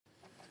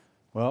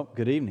Well,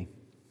 good evening.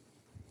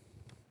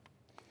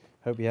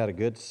 Hope you had a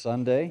good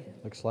Sunday.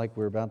 Looks like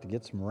we're about to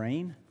get some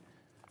rain.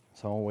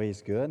 It's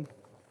always good.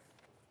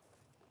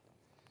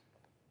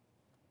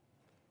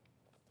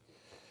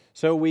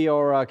 So we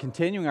are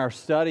continuing our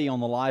study on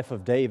the life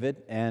of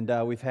David, and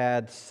we've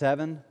had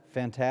 7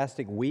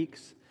 fantastic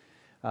weeks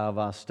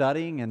of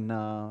studying, and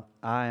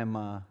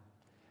I'm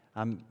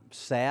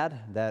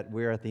sad that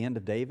we're at the end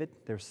of David.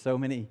 There's so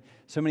many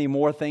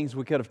more things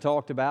we could have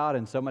talked about,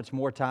 and so much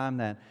more time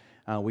that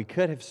we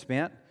could have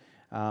spent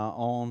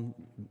on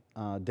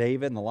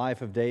David and the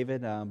life of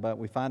David, but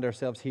we find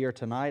ourselves here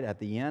tonight at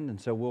the end, and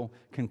so we'll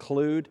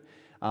conclude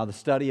the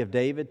study of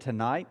David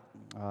tonight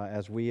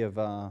as we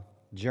have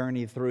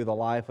journeyed through the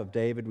life of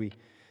David. We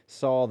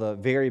saw the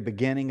very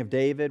beginning of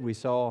David. We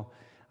saw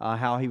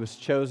how he was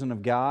chosen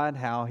of God,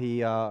 how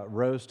he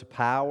rose to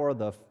power,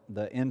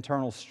 the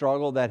internal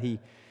struggle that he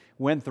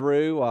went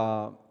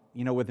through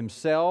with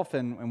himself,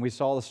 and we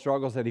saw the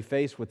struggles that he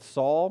faced with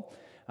Saul.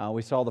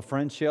 We saw the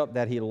friendship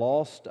that he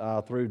lost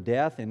through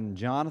death in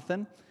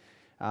Jonathan.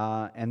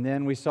 And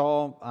then we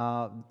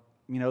saw,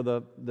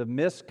 the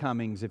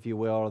miscomings, if you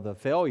will, or the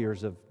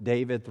failures of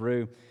David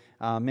through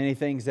many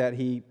things that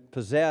he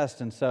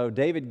possessed. And so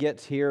David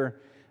gets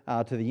here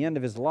to the end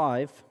of his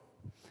life.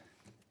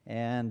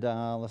 And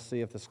let's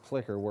see if this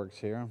clicker works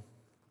here.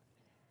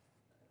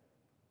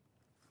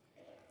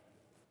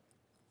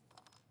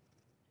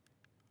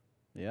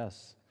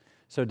 Yes.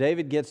 So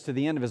David gets to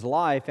the end of his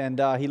life, and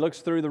he looks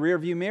through the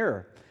rearview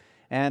mirror.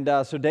 And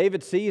so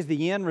David sees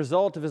the end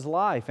result of his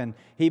life, and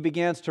he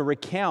begins to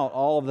recount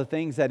all of the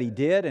things that he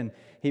did, and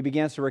he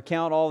begins to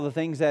recount all of the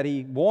things that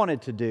he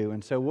wanted to do.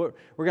 And so we're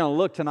going to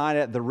look tonight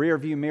at the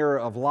rearview mirror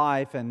of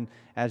life, and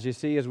as you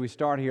see as we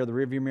start here, the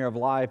rearview mirror of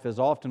life is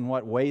often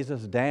what weighs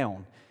us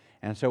down.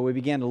 And so we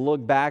begin to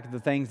look back at the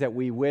things that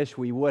we wish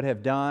we would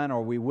have done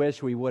or we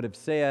wish we would have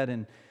said,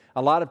 and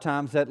a lot of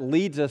times that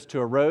leads us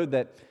to a road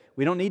that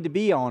we don't need to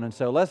be on. And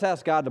so let's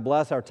ask God to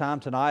bless our time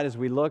tonight as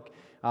we look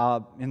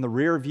in the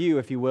rear view,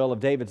 if you will, of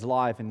David's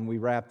life, and we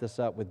wrap this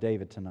up with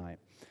David tonight.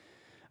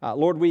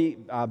 Lord, we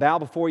bow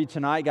before you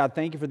tonight. God,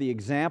 thank you for the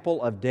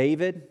example of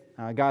David.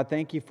 God,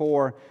 thank you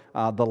for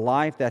the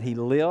life that he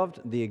lived,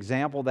 the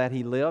example that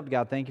he lived.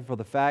 God, thank you for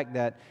the fact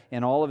that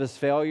in all of his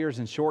failures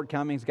and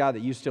shortcomings, God,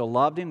 that you still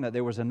loved him, that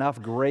there was enough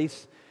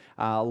grace,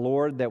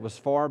 Lord, that was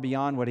far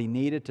beyond what he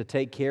needed to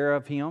take care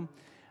of him.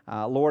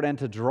 Lord, and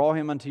to draw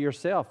him unto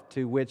yourself,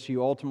 to which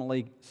you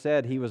ultimately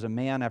said he was a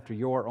man after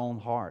your own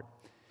heart.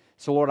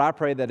 So, Lord, I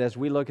pray that as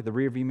we look at the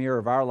rearview mirror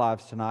of our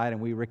lives tonight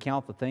and we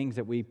recount the things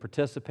that we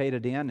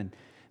participated in and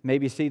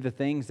maybe see the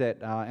things that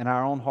in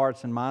our own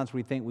hearts and minds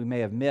we think we may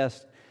have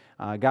missed,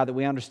 God, that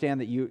we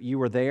understand that you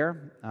were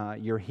there,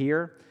 you're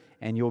here,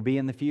 and you'll be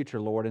in the future,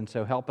 Lord. And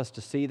so help us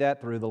to see that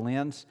through the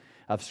lens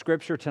of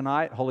Scripture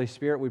tonight. Holy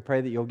Spirit, we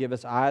pray that you'll give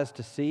us eyes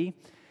to see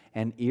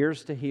and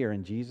ears to hear.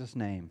 In Jesus'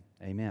 name,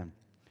 amen.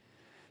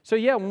 So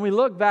when we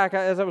look back,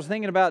 as I was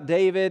thinking about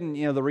David and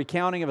the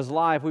recounting of his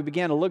life, we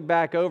began to look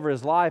back over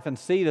his life and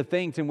see the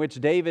things in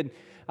which David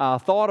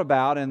thought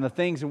about and the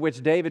things in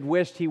which David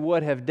wished he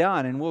would have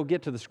done. And we'll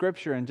get to the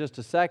Scripture in just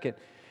a second.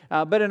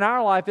 But in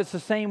our life, it's the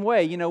same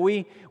way.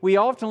 We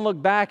often look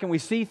back and we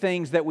see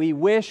things that we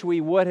wish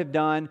we would have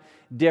done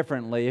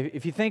differently.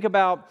 If you think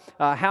about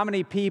how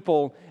many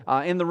people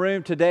in the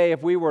room today,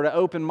 if we were to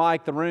open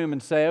mic the room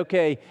and say,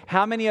 okay,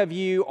 how many of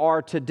you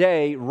are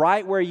today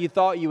right where you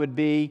thought you would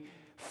be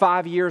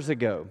 5 years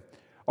ago,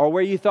 or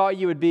where you thought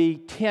you would be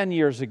 10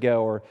 years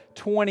ago or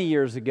 20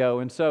 years ago?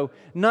 And so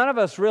none of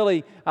us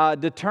really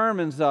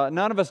determines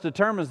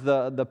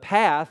the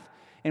path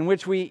in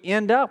which we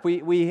end up.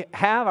 We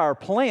have our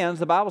plans.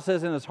 The Bible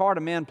says in his heart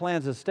a man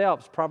plans his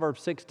steps,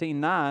 Proverbs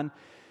 16:9.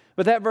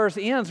 But that verse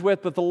ends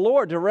with, but the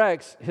Lord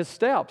directs his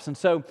steps. And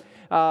so,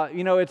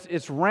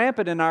 it's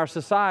rampant in our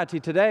society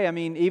today. I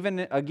mean,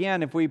 even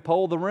again, if we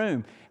poll the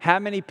room, how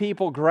many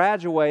people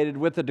graduated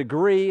with a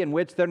degree in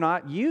which they're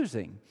not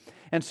using?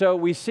 And so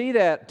we see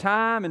that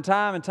time and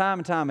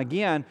time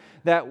again,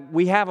 that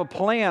we have a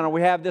plan or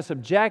we have this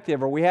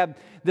objective or we have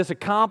this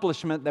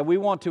accomplishment that we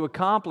want to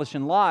accomplish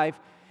in life.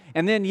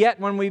 And then yet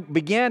when we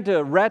begin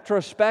to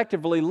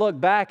retrospectively look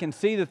back and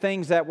see the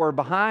things that were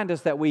behind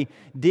us that we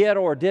did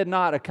or did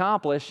not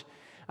accomplish,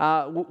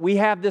 we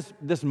have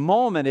this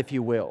moment, if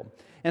you will.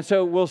 And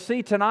so we'll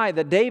see tonight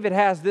that David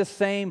has this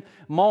same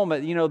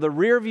moment. The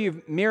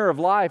rearview mirror of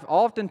life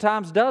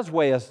oftentimes does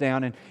weigh us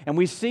down, and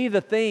we see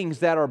the things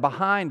that are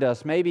behind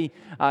us. Maybe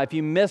if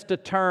you missed a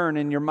turn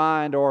in your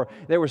mind or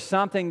there was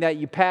something that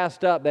you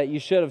passed up that you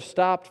should have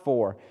stopped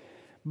for.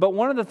 But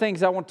one of the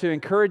things I want to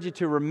encourage you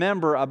to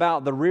remember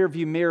about the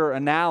rearview mirror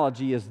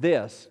analogy is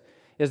this,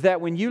 is that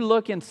when you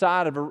look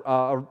inside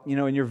of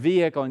in your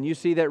vehicle and you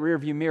see that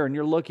rearview mirror and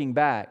you're looking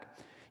back,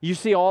 you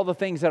see all the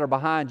things that are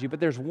behind you, but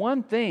there's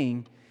one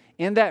thing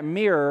in that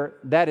mirror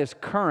that is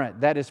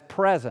current, that is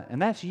present, and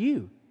that's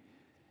you.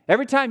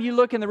 Every time you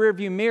look in the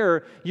rearview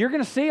mirror, you're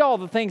going to see all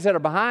the things that are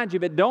behind you,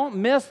 but don't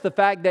miss the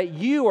fact that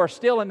you are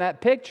still in that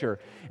picture.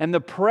 And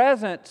the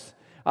present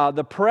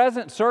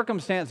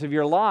circumstance of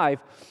your life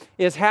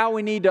is how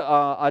we need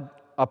to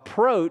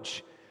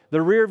approach the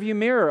rearview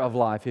mirror of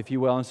life, if you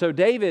will. And so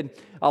David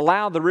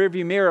allowed the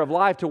rearview mirror of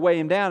life to weigh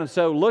him down. And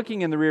so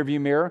looking in the rearview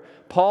mirror,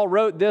 Paul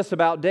wrote this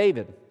about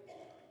David.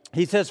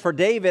 He says, "For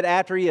David,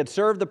 after he had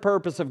served the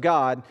purpose of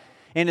God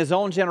in his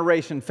own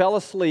generation, fell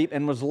asleep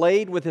and was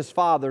laid with his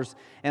fathers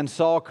and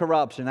saw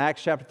corruption."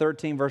 Acts chapter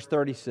 13, verse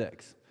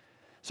 36.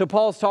 So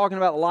Paul's talking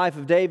about the life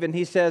of David, and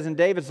he says in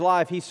David's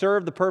life, he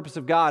served the purpose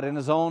of God in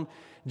his own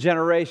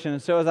generation.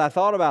 And so as I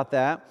thought about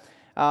that,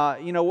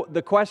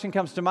 the question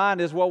comes to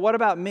mind is, well, what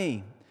about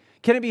me?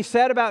 Can it be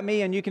said about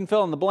me, and you can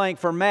fill in the blank,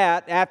 for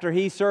Matt, after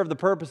he served the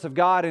purpose of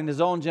God in his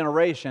own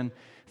generation,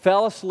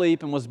 fell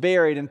asleep and was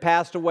buried and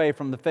passed away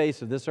from the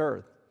face of this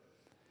earth?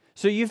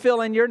 So you fill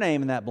in your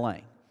name in that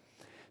blank.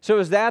 So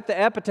is that the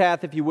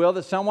epitaph, if you will,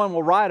 that someone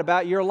will write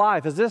about your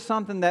life? Is this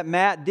something that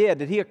Matt did?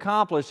 Did he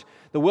accomplish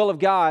the will of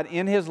God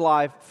in his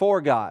life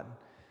for God?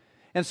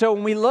 And so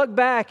when we look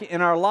back in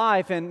our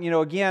life, and,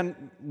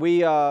 again,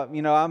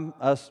 I'm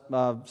a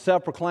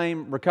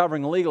self-proclaimed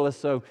recovering legalist,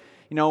 so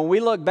when we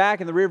look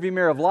back in the rearview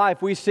mirror of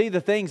life, we see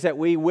the things that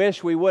we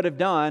wish we would have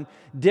done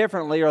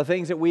differently or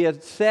things that we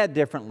had said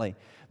differently.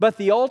 But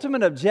the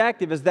ultimate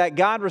objective is that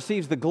God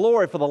receives the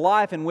glory for the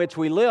life in which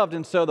we lived.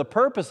 And so the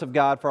purpose of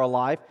God for our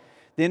life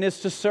then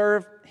is to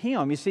serve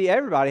Him. You see,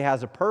 everybody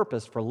has a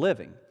purpose for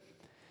living.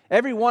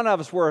 Every one of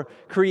us were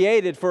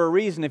created for a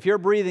reason. If you're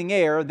breathing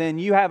air, then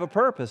you have a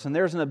purpose. And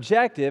there's an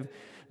objective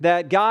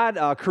that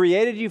God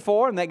created you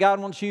for and that God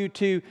wants you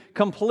to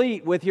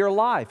complete with your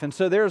life. And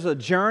so there's a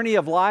journey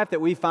of life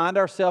that we find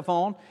ourselves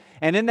on.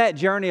 And in that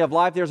journey of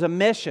life, there's a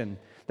mission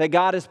that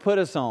God has put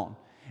us on.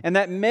 And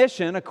that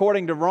mission,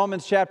 according to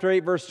Romans chapter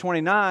 8, verse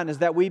 29, is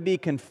that we be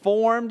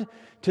conformed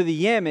to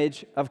the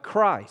image of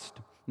Christ.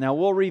 Now,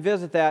 we'll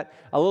revisit that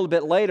a little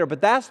bit later,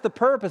 but that's the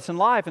purpose in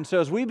life. And so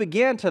as we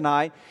begin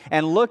tonight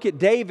and look at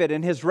David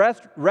and his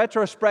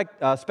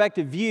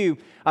retrospective view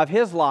of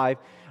his life,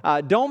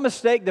 don't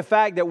mistake the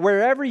fact that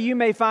wherever you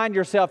may find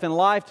yourself in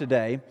life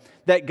today,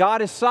 that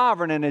God is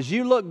sovereign, and as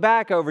you look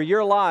back over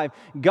your life,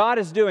 God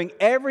is doing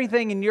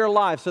everything in your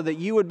life so that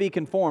you would be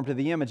conformed to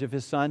the image of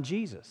His Son,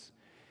 Jesus.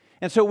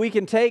 And so we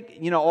can take,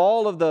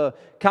 all of the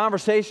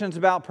conversations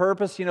about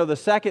purpose, the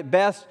second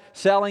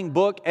best-selling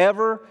book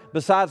ever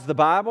besides the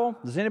Bible.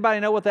 Does anybody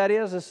know what that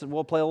is?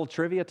 We'll play a little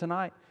trivia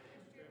tonight.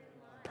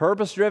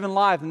 Purpose-Driven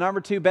Life, the number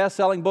 2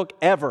 best-selling book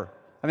ever.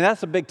 I mean,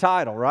 that's a big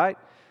title, right?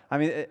 I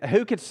mean,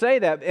 who could say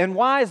that? And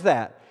why is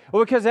that?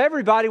 Well, because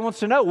everybody wants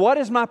to know, what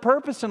is my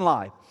purpose in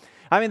life?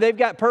 I mean, they've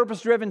got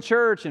Purpose-Driven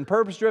Church and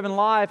Purpose-Driven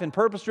Life and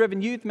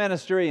Purpose-Driven Youth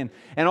Ministry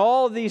and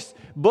all of these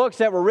books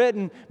that were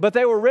written, but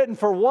they were written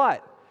for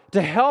what?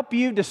 To help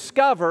you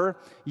discover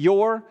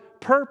your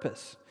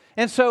purpose.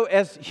 And so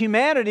as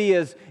humanity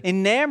is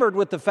enamored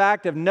with the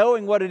fact of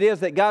knowing what it is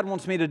that God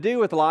wants me to do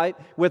with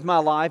my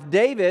life,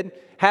 David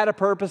had a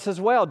purpose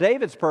as well.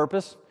 David's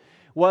purpose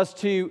was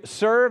to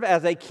serve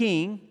as a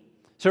king.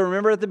 So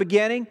remember at the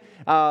beginning,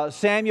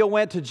 Samuel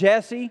went to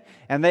Jesse,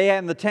 and they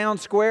in the town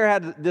square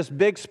had this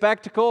big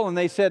spectacle, and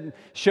they said,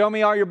 "Show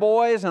me all your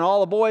boys," and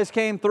all the boys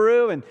came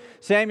through, and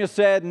Samuel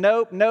said,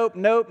 "Nope, nope,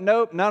 nope,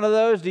 nope, none of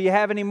those. Do you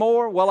have any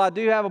more?" "Well, I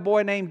do have a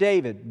boy named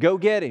David. Go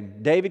get him."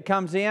 David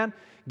comes in.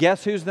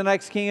 Guess who's the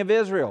next king of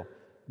Israel?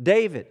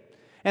 David.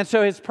 And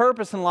so his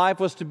purpose in life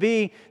was to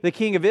be the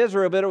king of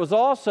Israel, but it was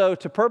also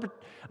to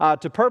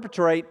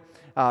perpetuate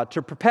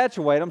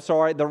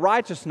the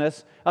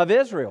righteousness of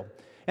Israel.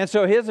 And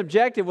so his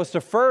objective was to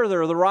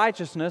further the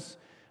righteousness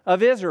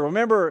of Israel.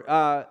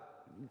 Remember,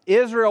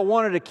 Israel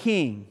wanted a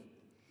king,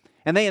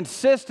 and they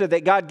insisted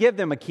that God give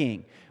them a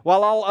king.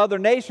 While all other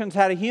nations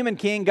had a human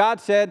king, God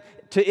said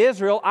to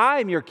Israel, "I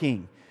am your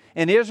king."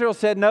 And Israel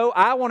said, "No,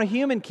 I want a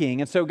human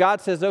king." And so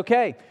God says,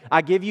 "Okay,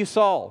 I give you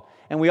Saul."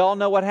 And we all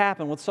know what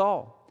happened with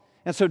Saul.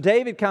 And so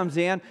David comes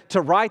in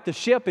to right the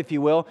ship, if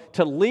you will,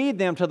 to lead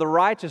them to the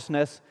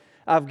righteousness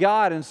of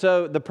God. And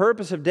so the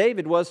purpose of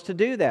David was to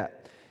do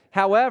that.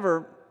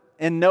 However,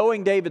 in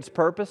knowing David's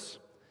purpose,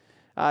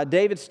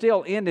 David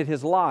still ended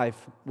his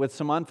life with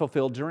some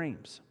unfulfilled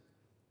dreams.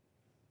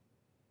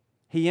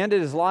 He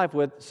ended his life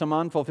with some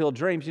unfulfilled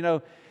dreams.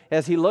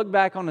 As he looked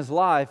back on his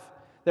life,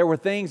 there were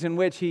things in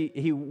which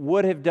he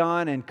would have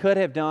done and could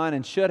have done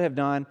and should have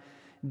done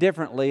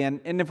differently.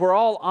 And if we're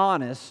all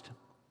honest,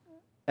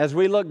 as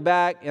we look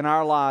back in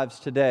our lives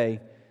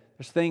today,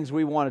 there's things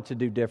we wanted to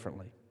do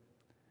differently.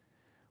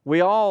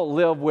 We all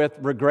live with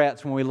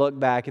regrets when we look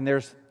back, and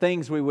there's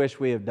things we wish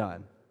we had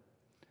done.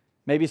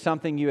 Maybe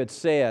something you had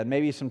said,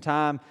 maybe some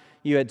time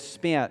you had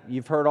spent.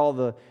 You've heard all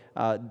the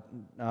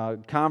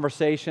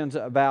conversations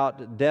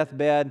about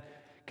deathbed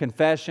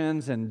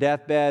confessions and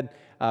deathbed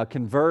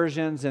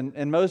conversions,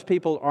 and most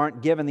people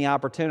aren't given the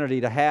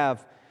opportunity to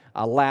have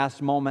a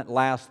last moment,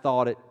 last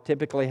thought. It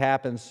typically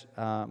happens,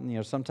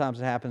 sometimes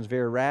it happens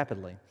very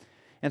rapidly.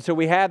 And so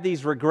we have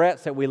these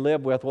regrets that we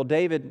live with. Well,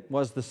 David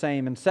was the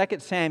same. In 2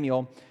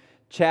 Samuel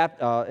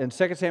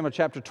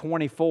chapter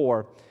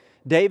 24,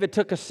 David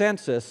took a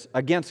census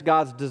against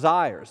God's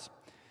desires.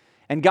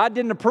 And God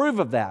didn't approve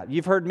of that.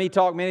 You've heard me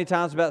talk many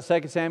times about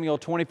 2 Samuel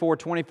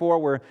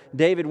 24:24, where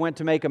David went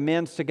to make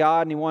amends to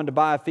God and he wanted to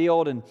buy a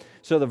field. And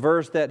so the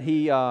verse that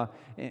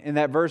in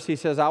that verse he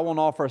says, I won't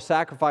offer a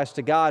sacrifice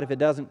to God if it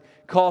doesn't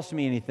cost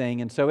me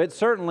anything. And so it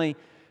certainly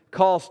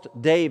cost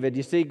David.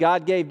 You see,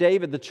 God gave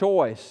David the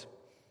choice.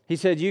 He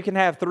said, you can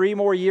have 3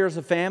 more years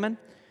of famine,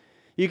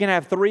 you can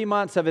have 3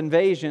 months of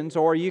invasions,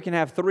 or you can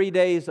have 3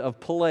 days of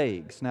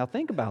plagues. Now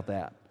think about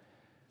that.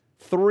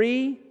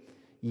 3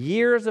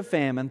 years of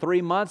famine,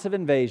 3 months of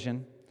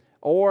invasion,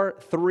 or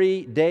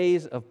 3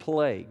 days of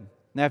plague.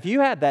 Now, if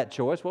you had that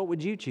choice, what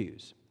would you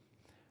choose?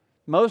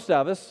 Most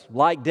of us,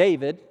 like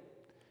David,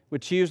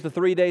 would choose the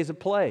 3 days of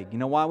plague. You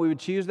know why we would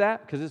choose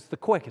that? Because it's the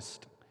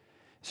quickest.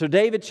 So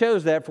David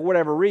chose that for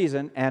whatever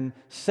reason, and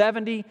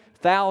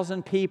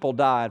 70,000 people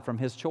died from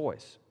his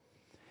choice.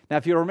 Now,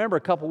 if you remember a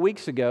couple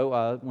weeks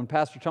ago, when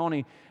Pastor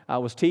Tony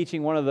was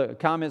teaching, one of the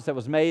comments that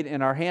was made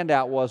in our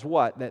handout was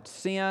what? That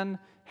sin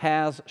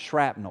has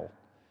shrapnel.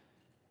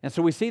 And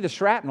so we see the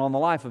shrapnel in the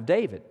life of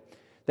David.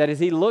 That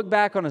as he looked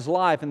back on his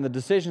life and the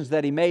decisions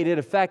that he made, it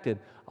affected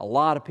a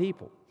lot of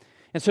people.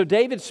 And so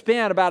David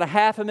spent about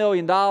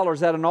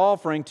 $500,000 at an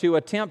offering to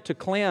attempt to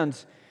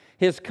cleanse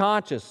his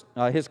conscience.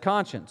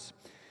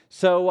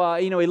 So,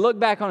 he looked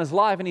back on his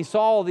life and he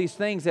saw all these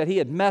things that he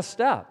had messed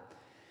up.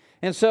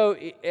 And so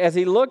as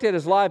he looked at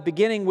his life,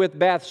 beginning with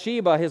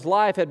Bathsheba, his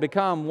life had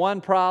become one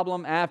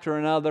problem after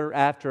another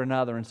after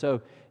another. And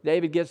so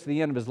David gets to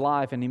the end of his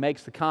life and he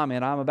makes the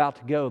comment, I'm about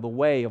to go the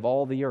way of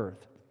all the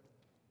earth.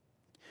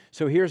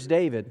 So here's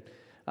David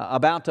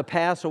about to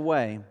pass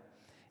away,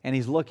 and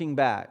he's looking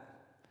back.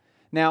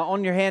 Now,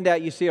 on your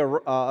handout, you see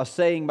a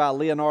saying by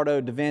Leonardo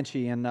da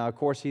Vinci, and of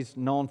course he's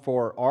known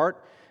for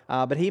art,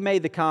 but he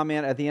made the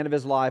comment at the end of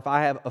his life,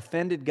 I have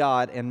offended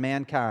God and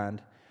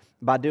mankind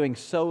by doing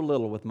so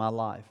little with my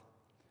life.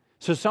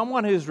 So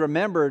someone who's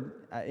remembered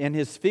in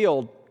his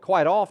field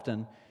quite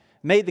often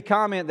made the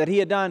comment that he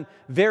had done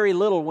very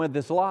little with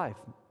his life.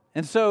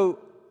 And so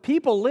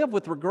people live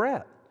with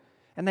regret.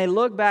 And they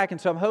look back,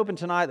 and so I'm hoping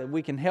tonight that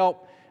we can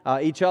help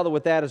each other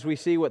with that as we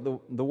see what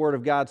the Word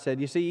of God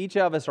said. You see, each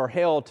of us are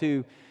held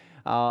to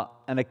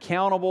an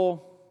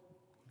accountable,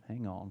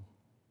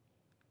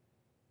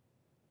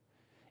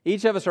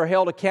 Each of us are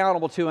held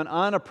accountable to an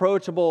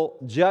unapproachable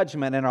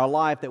judgment in our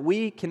life that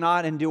we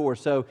cannot endure.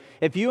 So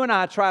if you and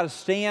I try to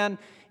stand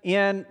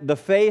in the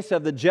face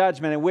of the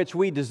judgment in which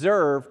we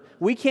deserve,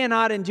 we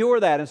cannot endure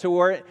that. And so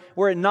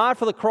were it not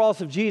for the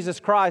cross of Jesus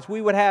Christ,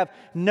 we would have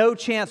no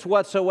chance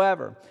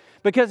whatsoever.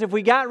 Because if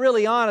we got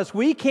really honest,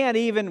 we can't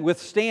even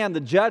withstand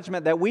the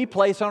judgment that we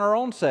place on our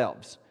own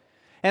selves.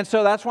 And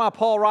so that's why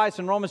Paul writes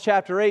in Romans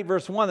chapter 8,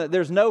 verse 1, that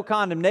there's no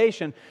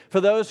condemnation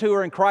for those who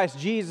are in Christ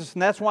Jesus.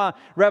 And that's why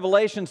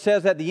Revelation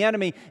says that the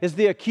enemy is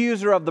the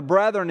accuser of the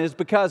brethren, is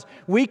because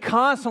we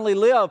constantly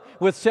live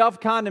with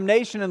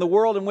self-condemnation in the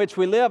world in which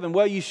we live. And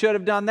well, you should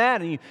have done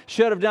that, and you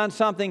should have done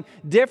something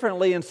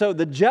differently. And so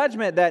the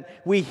judgment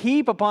that we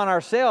heap upon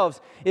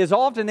ourselves is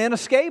often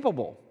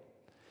inescapable.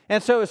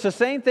 And so it's the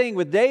same thing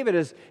with David,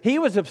 as he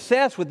was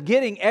obsessed with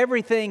getting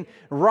everything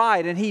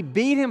right, and he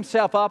beat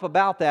himself up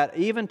about that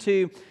even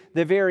to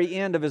the very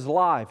end of his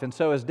life. And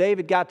so as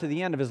David got to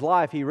the end of his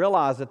life, he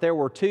realized that there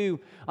were 2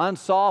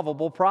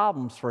 unsolvable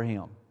problems for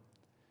him.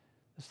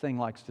 This thing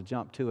likes to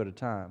jump 2 at a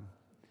time.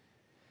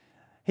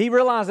 He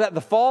realized that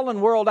the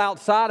fallen world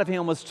outside of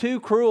him was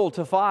too cruel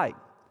to fight.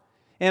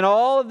 In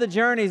all of the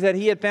journeys that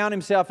he had found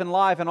himself in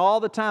life, and all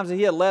the times that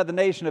he had led the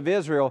nation of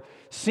Israel,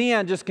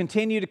 sin just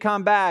continued to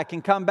come back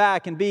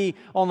and be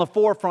on the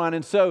forefront.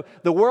 And so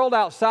the world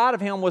outside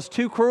of him was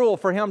too cruel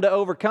for him to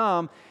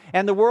overcome,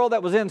 and the world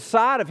that was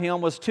inside of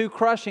him was too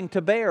crushing to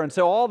bear. And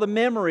so all the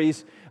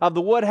memories of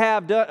the would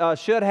have,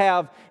 should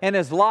have in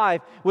his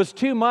life was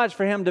too much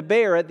for him to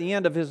bear at the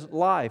end of his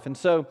life. And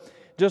so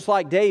just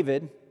like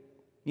David,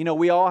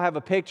 we all have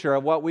a picture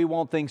of what we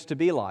want things to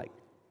be like.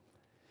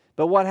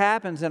 But what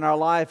happens in our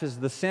life is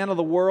the sin of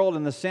the world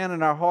and the sin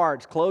in our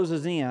hearts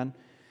closes in,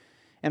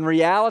 and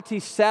reality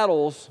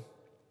settles.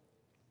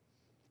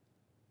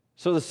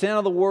 So the sin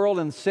of the world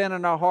and sin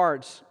in our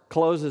hearts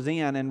closes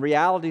in, and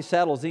reality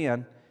settles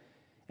in.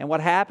 And what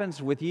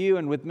happens with you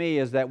and with me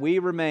is that we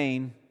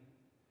remain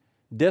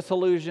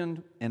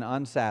disillusioned and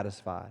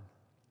unsatisfied.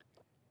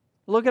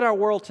 Look at our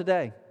world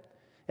today.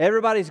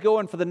 Everybody's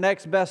going for the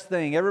next best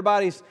thing.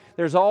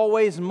 There's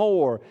always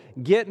more.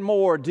 Get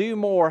more, do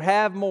more,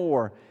 have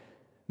more.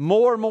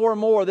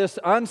 More. This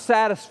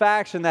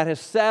unsatisfaction that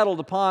has settled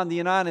upon the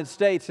United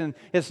States. And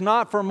it's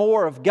not for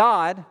more of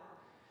God,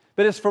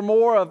 but it's for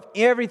more of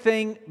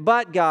everything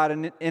but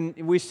God. And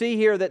we see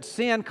here that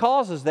sin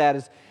causes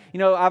that.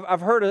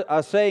 I've heard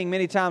a saying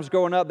many times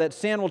growing up that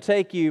sin will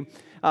take you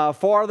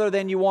farther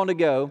than you want to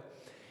go.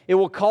 It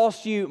will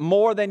cost you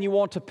more than you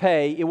want to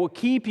pay. It will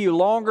keep you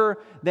longer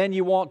than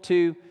you want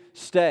to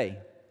stay.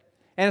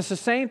 And it's the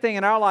same thing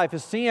in our life.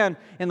 As sin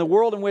in the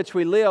world in which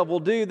we live will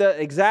do the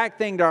exact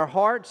thing to our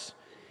hearts,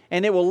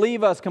 and it will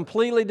leave us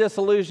completely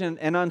disillusioned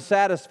and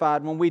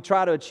unsatisfied when we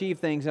try to achieve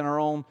things in our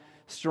own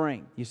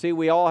strength. You see,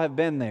 we all have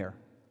been there.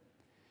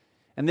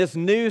 And this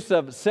noose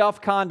of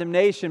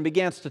self-condemnation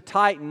begins to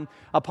tighten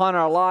upon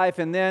our life,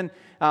 and then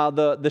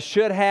the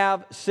should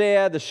have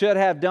said, the should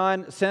have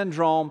done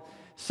syndrome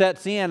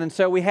sets in. And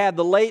so we have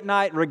the late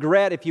night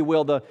regret, if you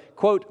will, the,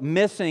 quote,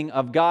 missing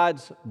of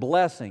God's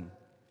blessing.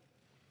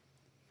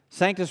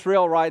 Sanctus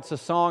Real writes a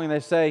song, and they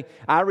say,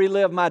 I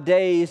relive my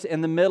days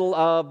in the middle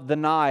of the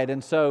night.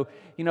 And so,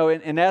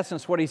 in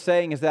essence, what he's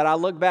saying is that I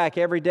look back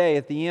every day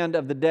at the end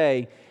of the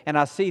day, and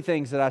I see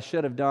things that I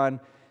should have done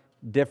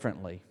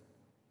differently.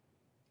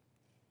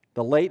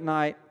 The late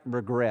night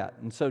regret.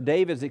 And so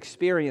David's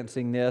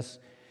experiencing this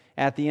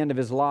at the end of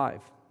his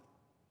life.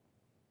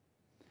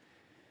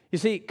 You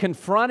see,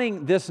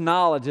 confronting this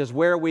knowledge is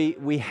where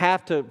we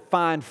have to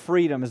find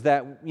freedom, is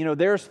that,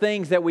 there's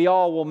things that we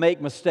all will make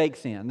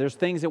mistakes in. There's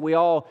things that we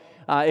all,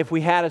 if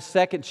we had a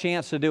second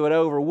chance to do it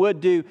over,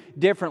 would do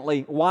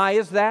differently. Why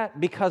is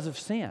that? Because of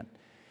sin.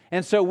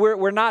 And so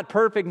we're not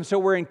perfect, and so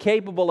we're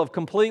incapable of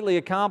completely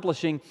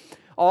accomplishing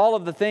all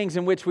of the things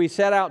in which we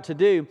set out to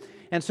do.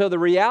 And so the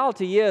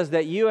reality is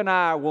that you and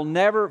I will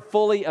never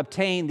fully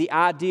obtain the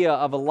idea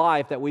of a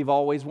life that we've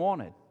always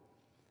wanted.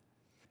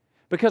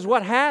 Because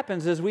what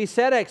happens is we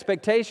set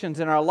expectations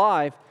in our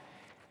life,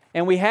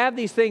 and we have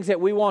these things that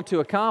we want to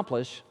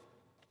accomplish,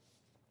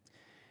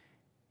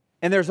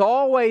 and there's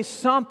always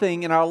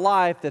something in our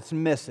life that's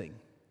missing.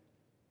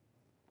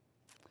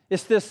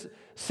 It's this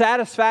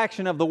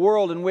satisfaction of the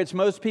world in which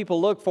most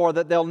people look for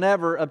that they'll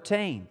never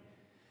obtain.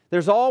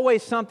 There's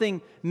always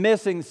something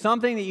missing,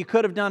 something that you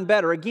could have done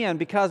better, again,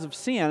 because of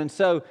sin. And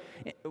so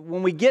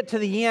when we get to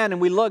the end and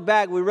we look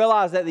back, we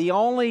realize that the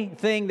only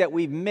thing that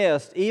we've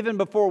missed, even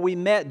before we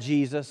met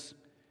Jesus,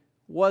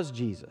 was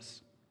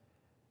Jesus.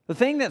 The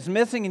thing that's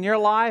missing in your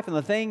life and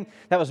the thing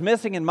that was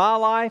missing in my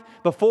life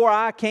before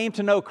I came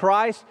to know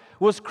Christ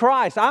was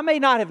Christ. I may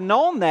not have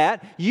known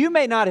that. You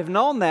may not have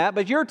known that.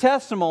 But your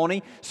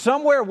testimony,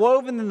 somewhere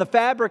woven in the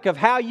fabric of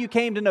how you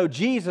came to know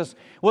Jesus,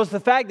 was the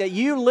fact that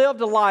you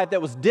lived a life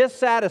that was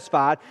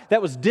dissatisfied,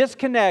 that was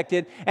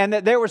disconnected, and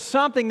that there was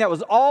something that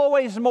was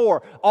always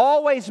more,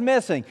 always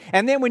missing.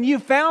 And then when you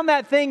found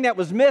that thing that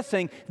was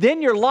missing,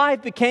 then your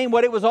life became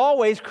what it was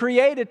always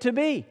created to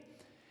be.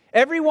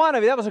 Every one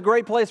of you, that was a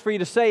great place for you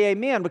to say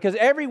amen, because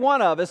every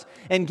one of us,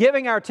 in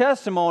giving our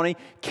testimony,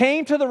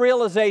 came to the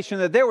realization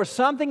that there was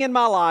something in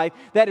my life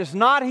that is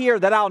not here,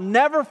 that I'll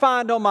never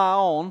find on my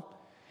own,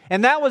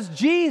 and that was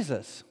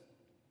Jesus.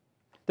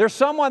 There's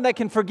someone that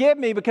can forgive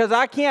me because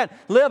I can't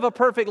live a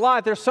perfect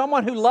life. There's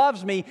someone who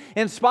loves me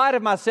in spite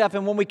of myself,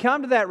 and when we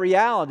come to that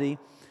reality,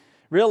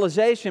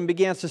 realization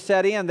begins to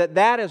set in that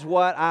that is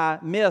what I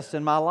missed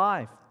in my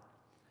life.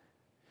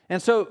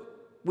 And so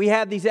we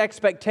have these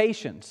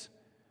expectations.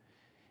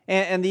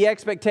 And the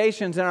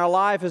expectations in our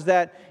life is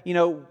that,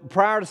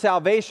 prior to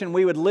salvation,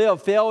 we would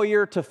live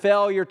failure to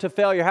failure to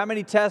failure. How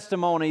many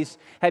testimonies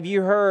have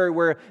you heard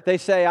where they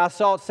say, I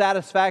sought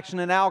satisfaction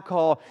in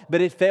alcohol,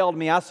 but it failed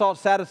me. I sought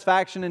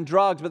satisfaction in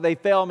drugs, but they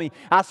failed me.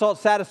 I sought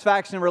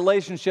satisfaction in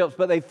relationships,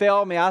 but they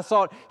failed me. I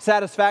sought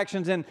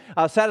satisfaction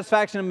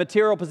in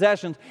material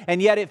possessions,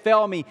 and yet it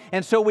failed me.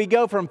 And so we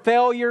go from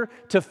failure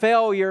to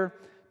failure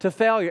to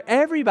failure.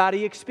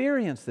 Everybody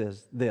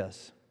experiences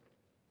this.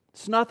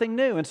 It's nothing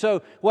new. And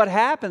so what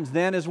happens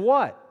then is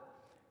what?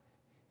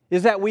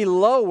 Is that we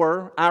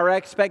lower our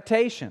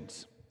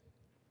expectations.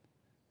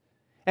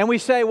 And we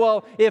say,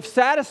 well, if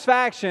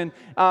satisfaction,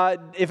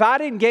 if I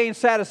didn't gain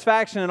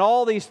satisfaction in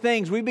all these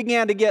things, we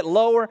began to get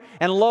lower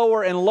and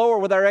lower and lower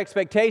with our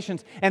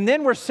expectations. And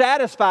then we're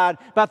satisfied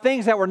by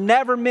things that were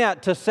never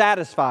meant to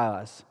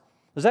satisfy us.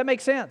 Does that make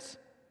sense?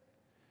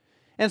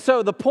 And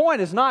so the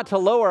point is not to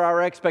lower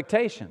our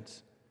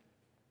expectations.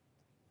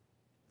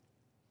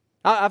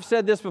 I've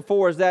said this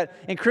before, is that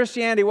in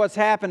Christianity what's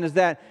happened is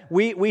that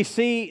we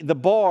see the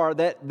bar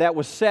that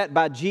was set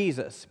by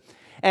Jesus.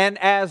 And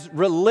as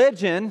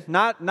religion,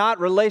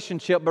 not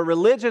relationship, but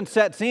religion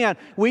sets in,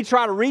 we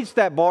try to reach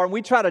that bar and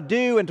we try to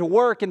do and to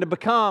work and to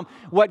become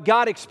what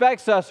God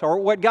expects us or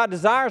what God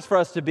desires for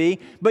us to be,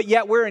 but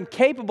yet we're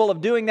incapable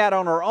of doing that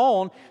on our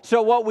own.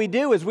 So what we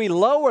do is we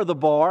lower the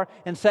bar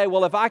and say,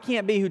 well, if I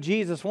can't be who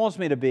Jesus wants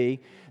me to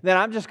be, then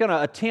I'm just going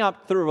to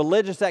attempt through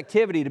religious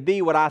activity to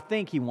be what I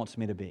think He wants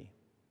me to be.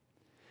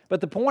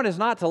 But the point is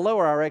not to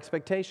lower our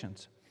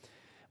expectations.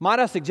 Might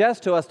I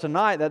suggest to us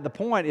tonight that the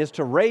point is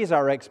to raise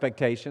our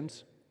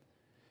expectations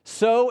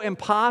so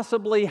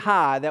impossibly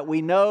high that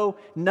we know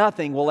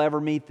nothing will ever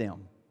meet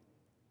them.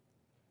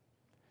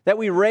 That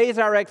we raise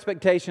our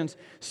expectations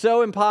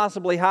so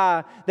impossibly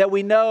high that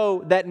we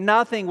know that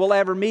nothing will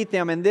ever meet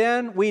them, and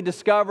then we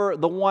discover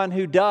the one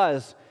who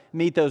does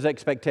meet those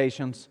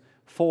expectations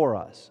for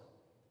us.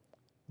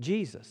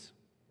 Jesus.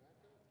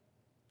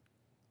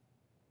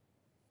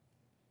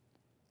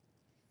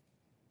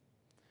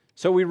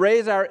 So we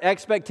raise our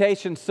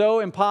expectations so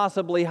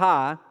impossibly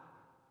high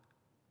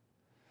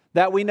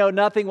that we know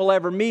nothing will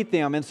ever meet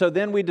them. And so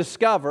then we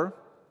discover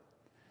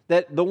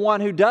that the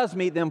one who does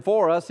meet them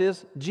for us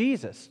is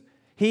Jesus.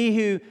 He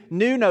who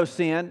knew no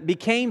sin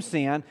became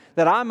sin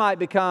that I might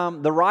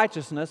become the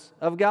righteousness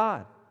of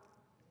God.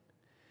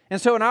 And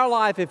so in our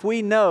life, if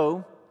we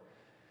know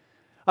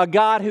a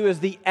God who is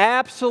the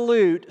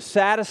absolute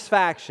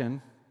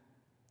satisfaction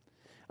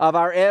of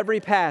our every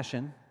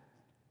passion.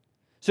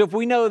 So if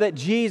we know that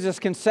Jesus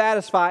can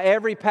satisfy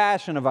every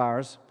passion of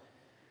ours,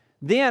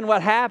 then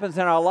what happens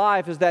in our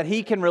life is that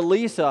He can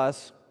release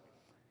us.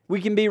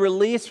 We can be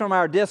released from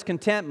our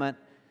discontentment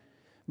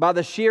by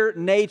the sheer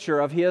nature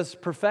of His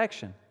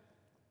perfection.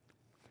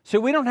 So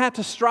we don't have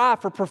to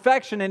strive for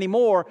perfection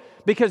anymore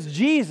because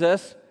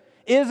Jesus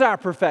is our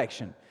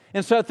perfection.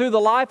 And so through the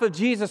life of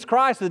Jesus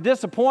Christ, the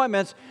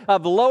disappointments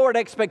of lowered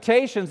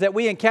expectations that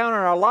we encounter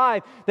in our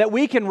life, that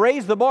we can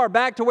raise the bar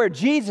back to where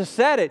Jesus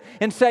set it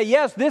and say,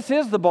 yes, this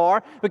is the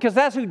bar because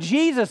that's who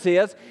Jesus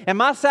is. And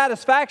my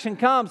satisfaction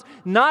comes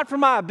not from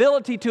my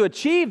ability to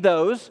achieve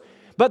those,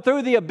 but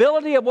through the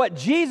ability of what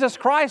Jesus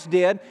Christ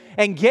did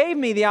and gave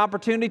me the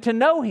opportunity to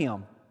know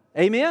Him.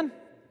 Amen?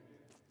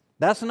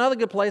 That's another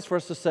good place for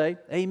us to say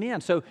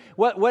amen. So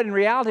what in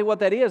reality what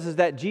that is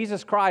that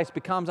Jesus Christ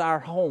becomes our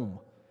home.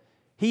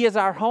 He is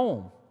our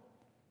home.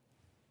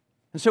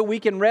 And so we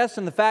can rest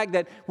in the fact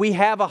that we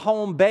have a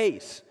home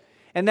base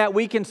and that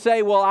we can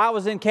say, well, I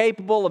was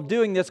incapable of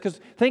doing this.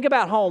 Because think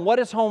about home. What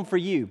is home for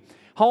you?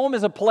 Home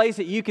is a place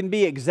that you can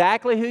be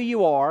exactly who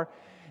you are.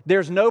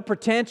 There's no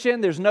pretension.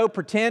 There's no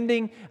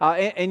pretending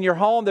in your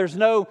home. There's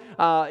no,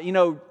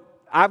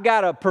 I've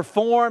got to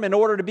perform in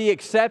order to be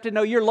accepted.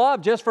 No, you're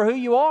loved just for who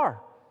you are.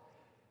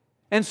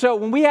 And so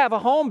when we have a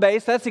home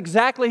base, that's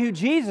exactly who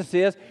Jesus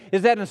is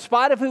that in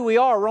spite of who we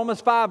are, Romans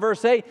 5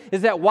 verse 8,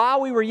 is that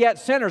while we were yet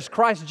sinners,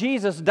 Christ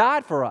Jesus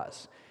died for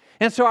us.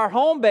 And so our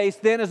home base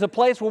then is a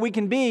place where we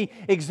can be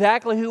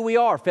exactly who we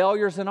are,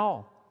 failures and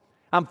all.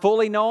 I'm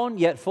fully known,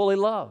 yet fully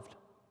loved.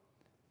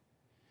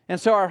 And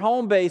so our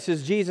home base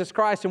is Jesus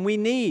Christ, and we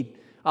need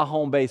a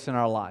home base in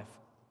our life.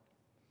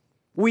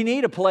 We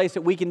need a place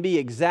that we can be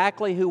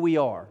exactly who we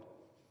are.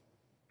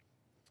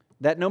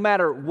 That no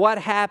matter what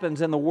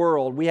happens in the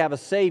world, we have a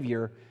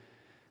Savior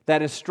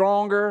that is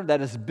stronger, that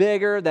is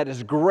bigger, that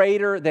is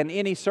greater than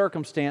any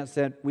circumstance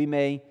that we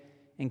may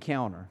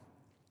encounter.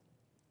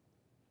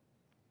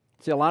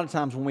 See, a lot of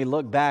times when we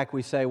look back,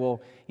 we say,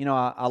 well,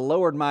 I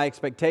lowered my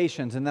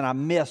expectations and then I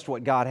missed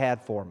what God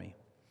had for me.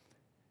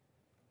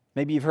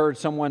 Maybe you've heard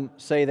someone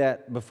say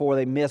that before,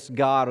 they missed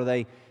God or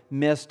they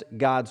missed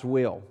God's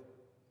will.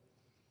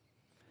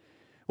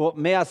 Well,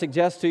 may I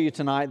suggest to you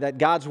tonight that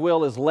God's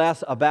will is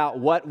less about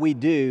what we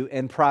do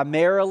and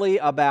primarily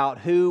about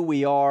who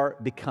we are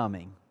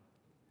becoming.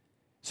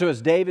 So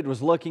as David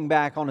was looking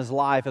back on his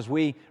life, as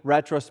we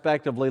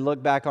retrospectively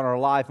look back on our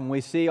life and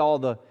we see all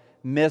the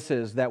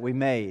misses that we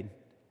made,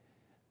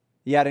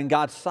 yet in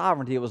God's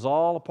sovereignty, it was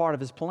all a part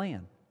of His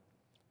plan.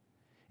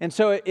 And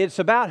so it's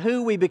about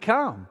who we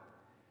become.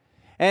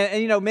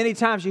 And many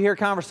times you hear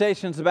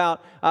conversations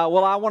about, I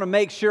want to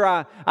make sure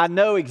I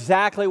know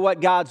exactly what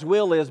God's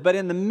will is. But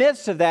in the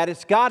midst of that,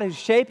 it's God who's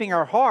shaping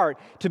our heart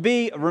to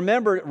be,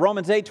 remember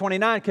Romans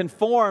 8:29,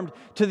 conformed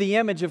to the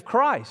image of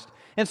Christ.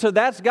 And so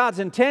that's God's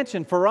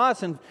intention for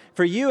us and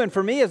for you and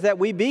for me, is that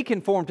we be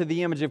conformed to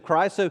the image of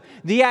Christ. So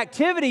the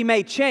activity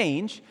may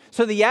change,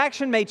 so the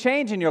action may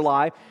change in your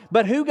life,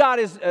 but who God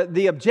is,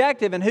 the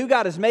objective and who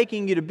God is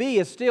making you to be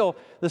is still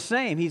the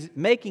same. He's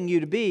making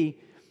you to be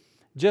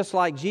just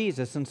like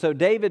Jesus. And so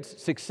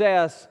David's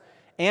success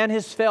and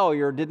his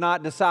failure did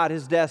not decide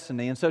his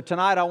destiny. And so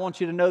tonight I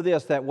want you to know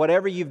this, that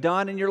whatever you've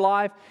done in your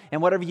life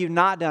and whatever you've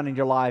not done in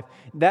your life,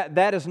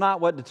 that is not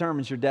what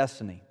determines your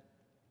destiny.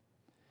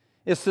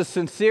 It's the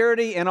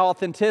sincerity and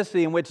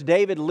authenticity in which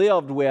David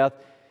lived with.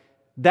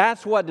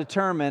 That's what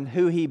determined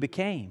who he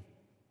became.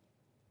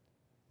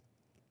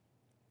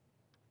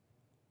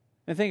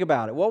 And think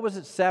about it. What was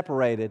it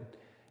separated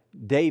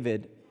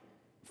David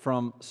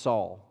from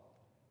Saul?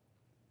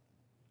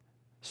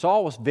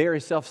 Saul was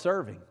very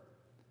self-serving.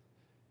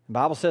 The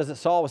Bible says that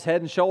Saul was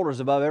head and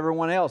shoulders above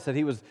everyone else, that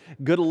he was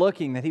good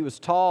looking, that he was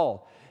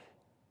tall.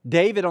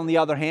 David, on the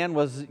other hand,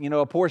 was,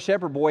 a poor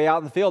shepherd boy out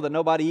in the field that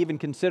nobody even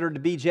considered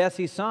to be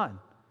Jesse's son.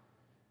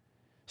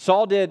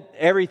 Saul did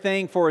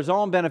everything for his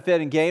own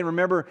benefit and gain.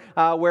 Remember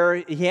where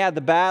he had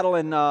the battle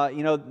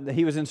and,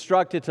 he was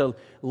instructed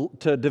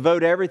to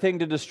devote everything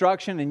to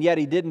destruction, and yet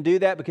he didn't do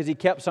that because he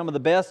kept some of the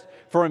best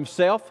for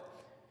himself.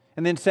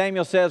 And then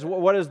Samuel says,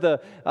 what is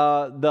the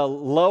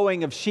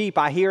lowing of sheep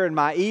I hear in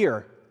my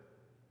ear?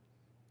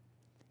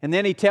 And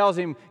then he tells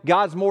him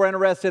God's more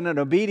interested in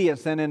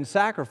obedience than in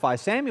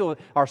sacrifice.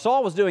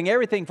 Saul was doing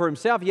everything for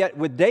himself, yet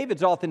with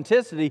David's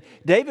authenticity,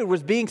 David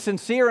was being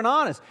sincere and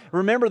honest.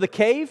 Remember the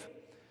cave?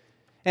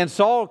 And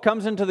Saul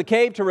comes into the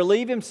cave to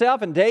relieve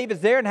himself, and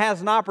David's there and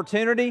has an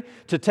opportunity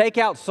to take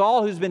out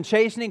Saul, who's been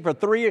chasing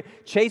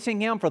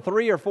him for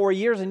 3 or 4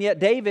 years, and yet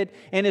David,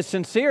 in his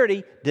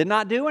sincerity, did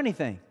not do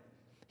anything.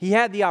 He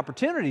had the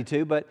opportunity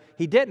to, but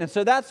he didn't. And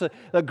so that's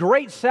a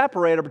great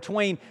separator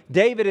between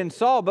David and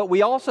Saul, but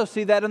we also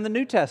see that in the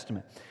New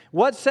Testament.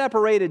 What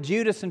separated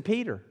Judas and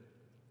Peter?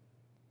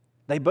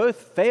 They both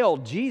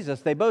failed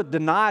Jesus. They both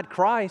denied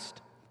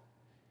Christ.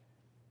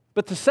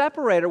 But the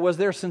separator was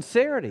their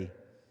sincerity.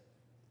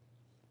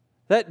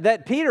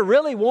 That Peter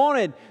really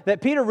wanted,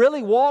 that Peter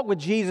really walked with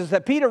Jesus,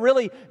 that Peter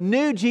really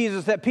knew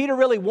Jesus, that Peter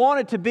really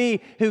wanted to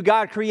be who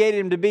God created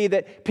him to be,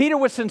 that Peter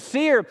was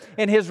sincere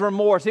in his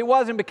remorse. It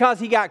wasn't because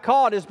he got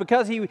caught, it's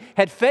because he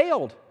had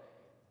failed.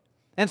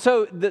 And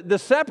so the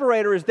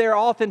separator is their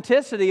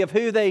authenticity of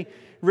who they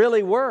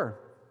really were.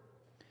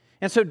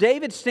 And so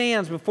David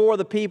stands before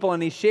the people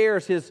and he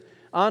shares his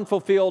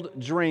unfulfilled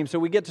dream. So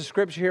we get to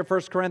Scripture here,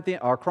 1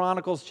 Corinthians, or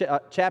Chronicles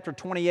chapter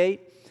 28,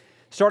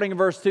 starting in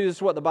verse 2. This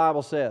is what the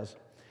Bible says.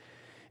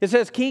 It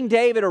says, King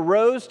David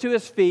arose to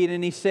his feet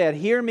and he said,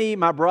 "Hear me,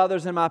 my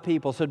brothers and my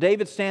people." So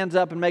David stands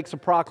up and makes a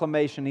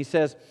proclamation. He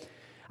says,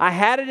 "I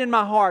had it in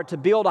my heart to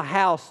build a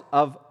house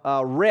of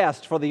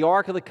rest for the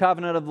ark of the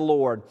covenant of the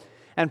Lord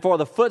and for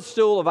the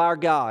footstool of our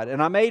God.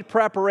 And I made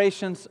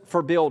preparations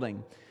for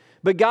building.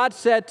 But God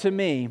said to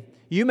me,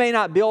 'You may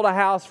not build a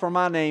house for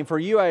my name, for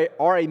you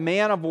are a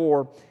man of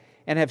war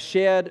and have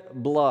shed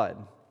blood.'"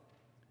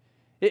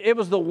 It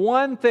was the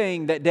one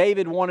thing that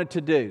David wanted to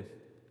do,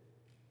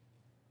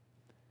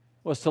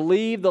 was to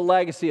leave the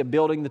legacy of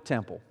building the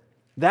temple.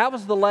 That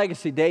was the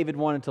legacy David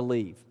wanted to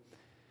leave.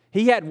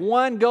 He had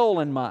one goal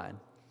in mind.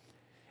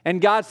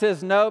 And God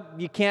says, "Nope,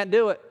 you can't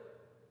do it."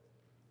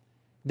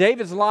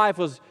 David's life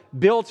was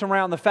built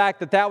around the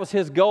fact that that was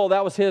his goal,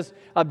 that was his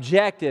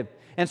objective.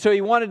 And so he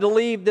wanted to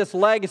leave this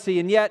legacy,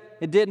 and yet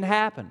it didn't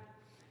happen.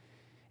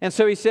 And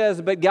so he says,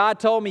 "But God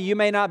told me, you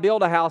may not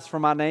build a house for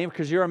my name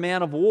because you're a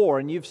man of war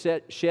and you've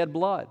shed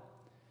blood."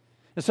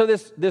 And so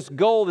this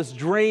goal, this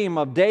dream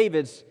of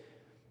David's,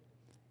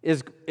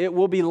 it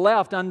will be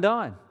left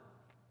undone.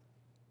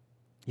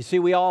 You see,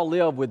 we all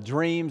live with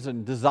dreams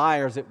and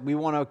desires that we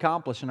want to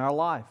accomplish in our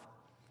life.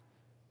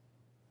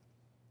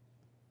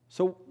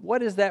 So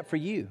what is that for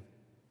you?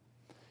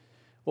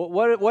 Well,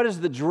 what is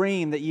the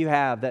dream that you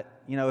have that,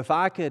 if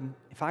I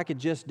could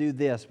just do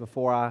this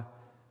before I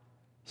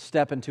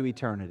step into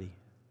eternity?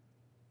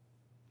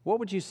 What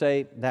would you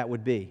say that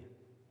would be?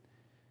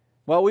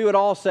 Well, we would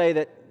all say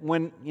that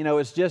when,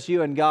 it's just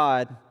you and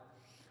God,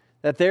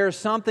 that there's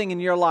something in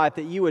your life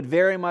that you would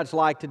very much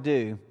like to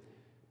do.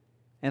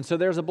 And so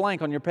there's a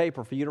blank on your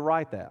paper for you to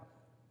write that.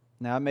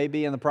 Now, it may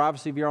be in the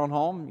privacy of your own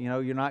home.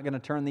 You're not going to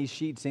turn these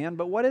sheets in.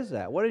 But what is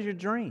that? What is your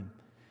dream?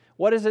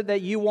 What is it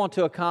that you want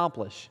to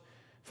accomplish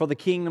for the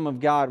kingdom of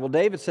God? Well,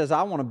 David says,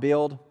 I want to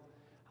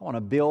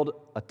build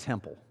a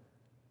temple.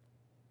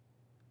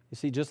 You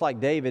see, just like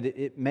David,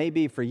 it may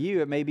be for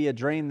you, it may be a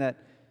dream that,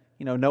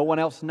 no one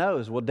else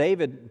knows. Well,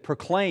 David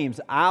proclaims,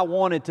 I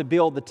wanted to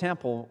build the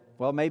temple.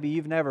 Well, maybe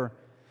you've never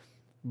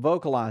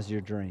vocalized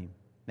your dream.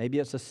 Maybe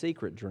it's a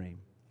secret dream.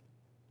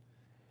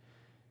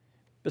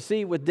 But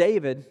see, with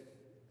David,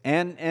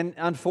 and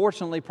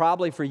unfortunately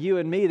probably for you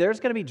and me,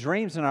 there's going to be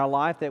dreams in our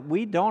life that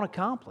we don't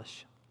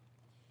accomplish.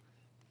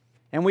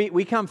 And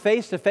we come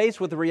face to face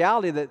with the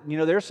reality that,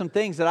 there's some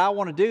things that I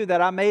want to do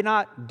that I may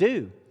not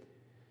do.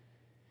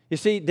 You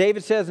see,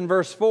 David says in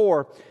verse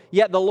 4,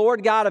 "Yet the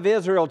Lord God of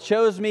Israel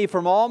chose me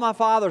from all my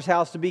father's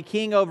house to be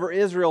king over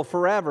Israel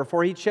forever.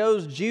 For he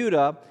chose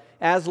Judah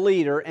as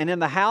leader, and in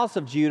the house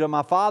of Judah,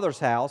 my father's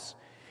house,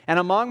 and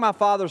among my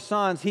father's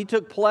sons, he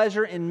took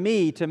pleasure in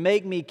me to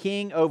make me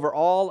king over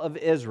all of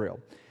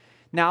Israel."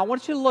 Now, I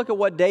want you to look at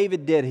what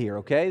David did here,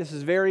 okay? This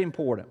is very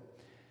important.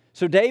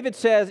 So David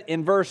says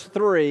in verse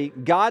 3,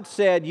 God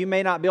said, "You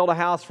may not build a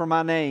house for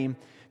my name,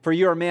 for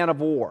you're a man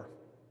of war."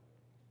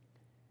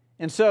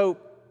 And so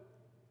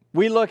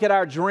we look at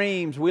our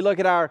dreams, we look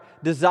at our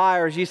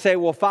desires. You say,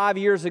 well, 5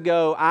 years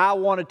ago, I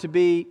wanted to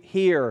be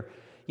here.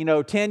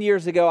 10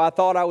 years ago, I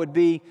thought I would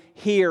be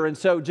here. And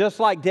so just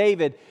like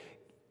David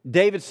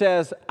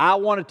says, I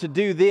wanted to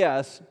do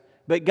this,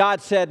 but God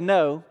said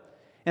no.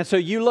 And so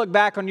you look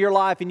back on your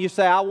life and you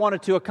say, I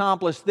wanted to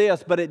accomplish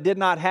this, but it did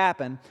not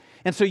happen.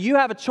 And so you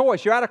have a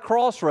choice. You're at a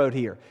crossroad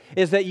here.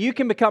 Is that you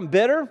can become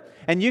bitter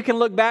and you can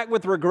look back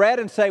with regret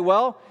and say,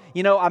 well,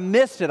 I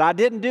missed it. I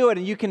didn't do it.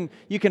 And you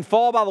can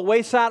fall by the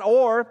wayside.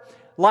 Or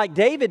like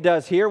David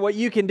does here, what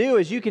you can do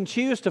is you can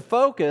choose to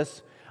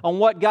focus on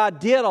what God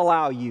did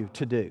allow you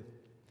to do.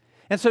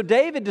 And so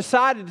David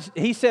decided,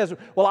 he says,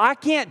 well, I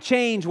can't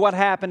change what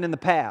happened in the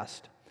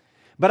past,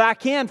 but I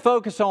can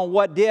focus on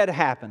what did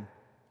happen.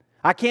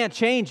 I can't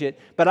change it,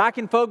 but I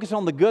can focus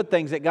on the good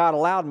things that God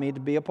allowed me to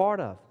be a part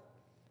of.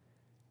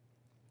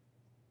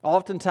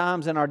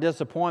 Oftentimes in our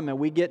disappointment,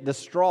 we get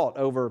distraught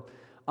over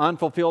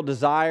unfulfilled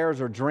desires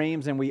or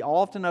dreams, and we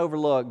often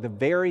overlook the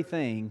very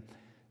thing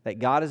that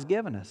God has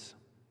given us.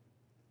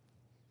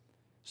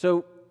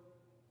 So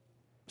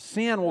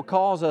sin will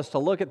cause us to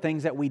look at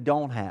things that we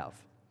don't have.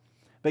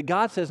 But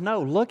God says,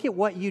 no, look at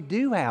what you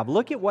do have.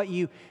 Look at what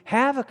you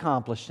have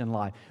accomplished in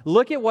life.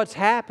 Look at what's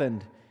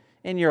happened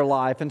in your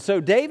life. And so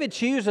David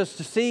chooses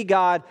to see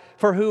God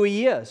for who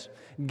He is.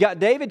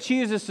 David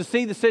chooses to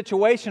see the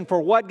situation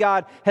for what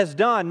God has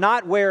done,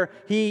 not where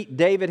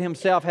David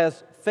himself,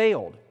 has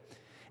failed.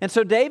 And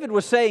so David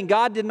was saying,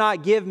 God did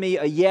not give me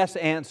a yes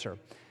answer.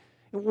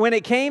 When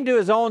it came to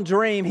his own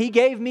dream, He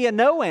gave me a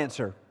no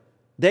answer.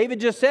 David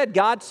just said,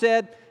 God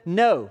said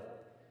no.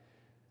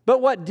 But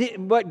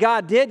what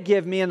God did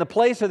give me in the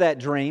place of that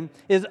dream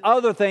is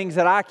other things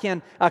that I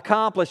can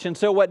accomplish. And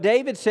so what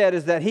David said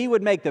is that he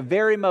would make the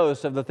very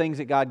most of the things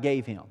that God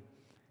gave him.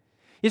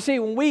 You see,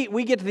 when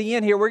we get to the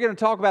end here, we're going to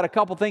talk about a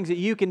couple things that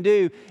you can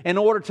do in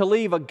order to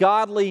leave a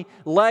godly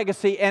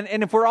legacy.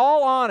 And if we're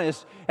all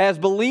honest, as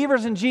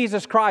believers in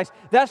Jesus Christ,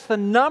 that's the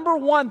number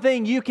one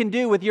thing you can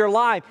do with your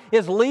life,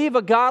 is leave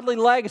a godly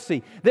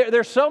legacy.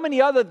 There's so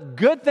many other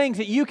good things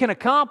that you can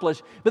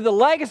accomplish, but the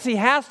legacy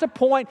has to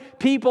point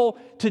people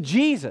to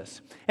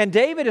Jesus. And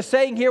David is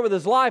saying here with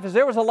his life is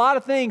there was a lot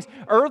of things,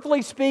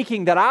 earthly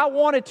speaking, that I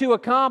wanted to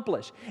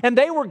accomplish. And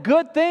they were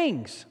good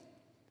things.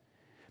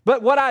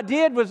 But what I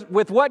did was,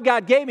 with what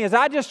God gave me, is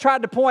I just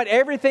tried to point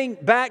everything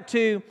back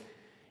to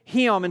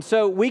Him. And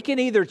so we can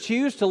either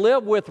choose to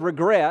live with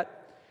regret,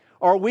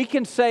 or we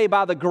can say,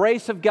 by the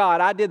grace of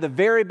God, I did the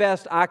very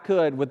best I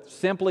could with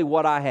simply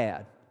what I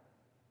had.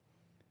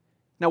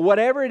 Now,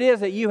 whatever it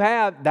is that you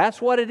have,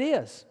 that's what it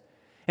is.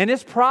 And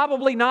it's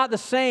probably not the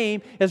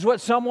same as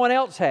what someone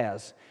else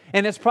has.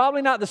 And it's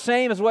probably not the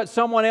same as what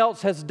someone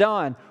else has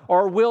done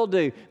or will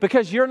do,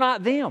 because you're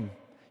not them.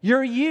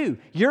 You're you.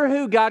 You're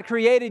who God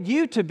created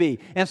you to be.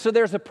 And so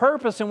there's a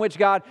purpose in which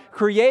God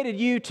created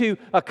you to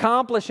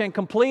accomplish and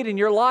complete in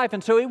your life.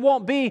 And so it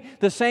won't be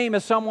the same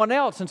as someone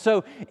else. And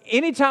so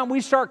anytime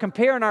we start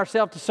comparing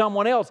ourselves to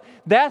someone else,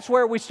 that's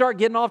where we start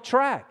getting off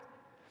track.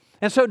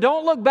 And so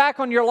don't look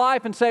back on your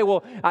life and say,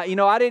 well,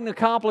 I didn't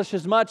accomplish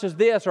as much as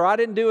this, or I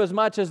didn't do as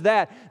much as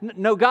that.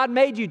 No, God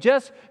made you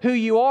just who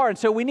you are. And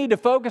so we need to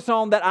focus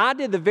on that I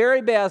did the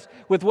very best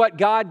with what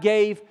God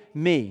gave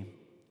me.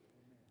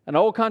 An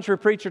old country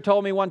preacher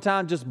told me one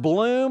time, just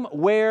bloom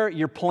where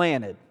you're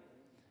planted.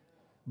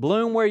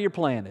 Bloom where you're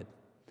planted.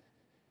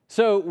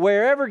 So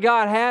wherever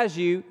God has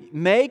you,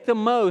 make the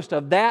most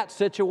of that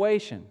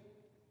situation.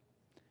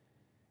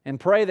 And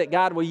pray that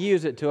God will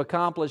use it to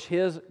accomplish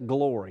His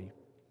glory.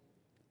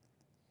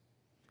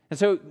 And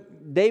so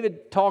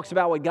David talks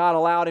about what God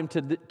allowed him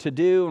to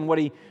do and what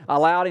He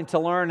allowed him to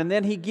learn. And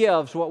then he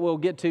gives, what we'll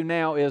get to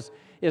now, is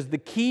the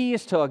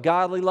keys to a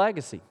godly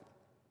legacy.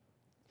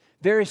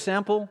 Very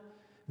simple.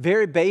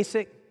 Very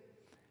basic,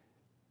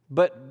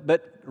 but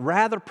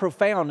rather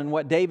profound in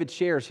what David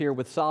shares here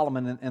with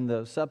Solomon in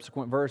the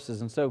subsequent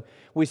verses. And so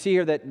we see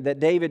here that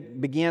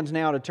David begins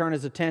now to turn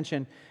his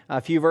attention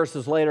a few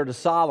verses later to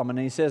Solomon.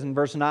 And he says in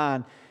verse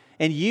 9,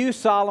 "And you,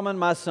 Solomon,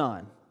 my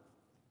son,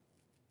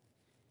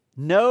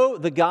 know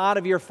the God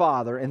of your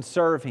father and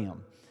serve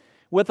Him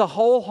with a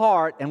whole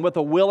heart and with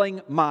a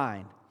willing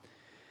mind.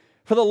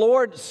 For the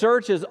Lord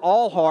searches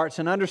all hearts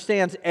and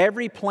understands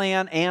every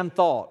plan and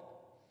thought.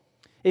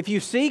 If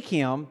you seek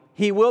Him,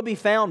 He will be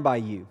found by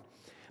you.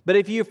 But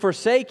if you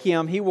forsake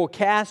Him, He will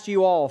cast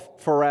you off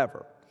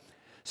forever."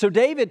 So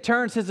David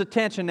turns his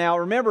attention now.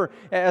 Remember,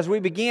 as we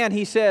began,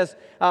 he says,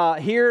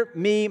 "Hear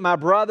me, my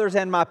brothers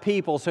and my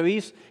people." So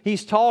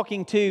he's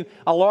talking to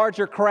a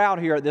larger crowd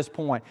here at this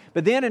point.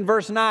 But then in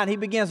verse 9, he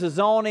begins to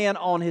zone in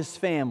on his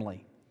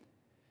family,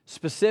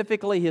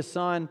 specifically his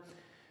son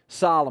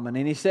Solomon.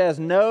 And he says,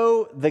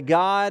 "Know the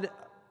God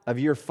of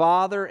your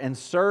father and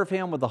serve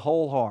Him with the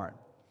whole heart."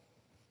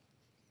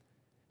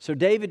 So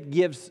David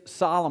gives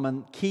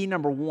Solomon key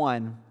number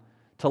one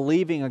to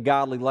leaving a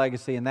godly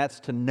legacy, and that's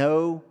to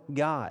know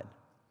God.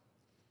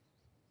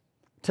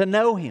 To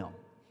know Him.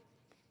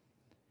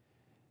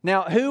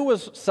 Now, who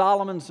was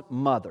Solomon's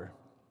mother?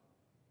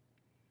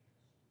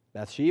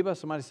 Bathsheba,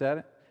 somebody said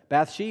it?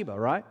 Bathsheba,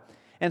 right?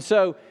 And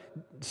so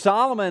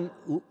Solomon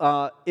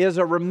is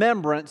a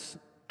remembrance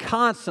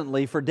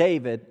constantly for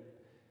David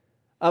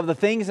of the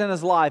things in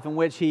his life in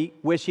which he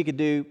wished he could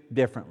do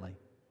differently.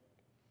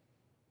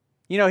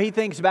 You know, he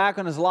thinks back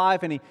on his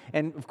life,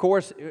 and of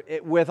course,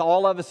 with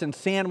all of us in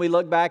sin, we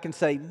look back and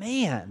say,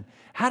 man,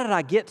 how did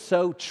I get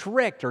so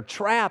tricked or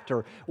trapped,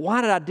 or why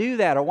did I do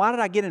that, or why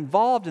did I get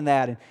involved in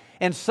that?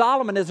 And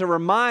Solomon is a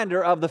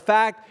reminder of the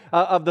fact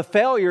of the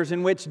failures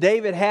in which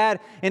David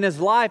had in his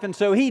life. And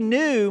so he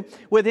knew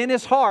within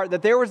his heart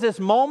that there was this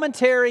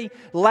momentary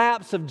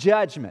lapse of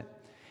judgment.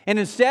 And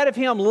instead of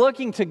him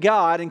looking to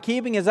God and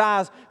keeping his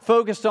eyes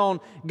focused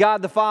on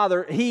God the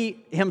Father,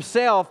 he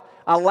himself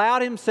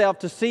allowed himself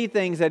to see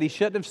things that he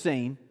shouldn't have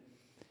seen,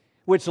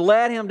 which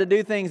led him to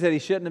do things that he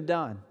shouldn't have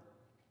done.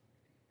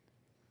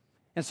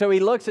 And so he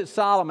looks at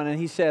Solomon and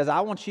he says,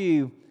 I want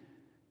you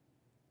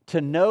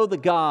to know the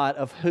God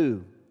of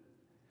who?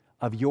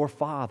 Of your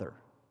father.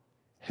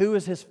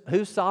 Who's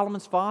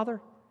Solomon's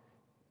father?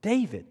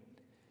 David.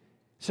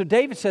 So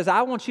David says,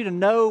 I want you to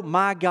know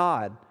my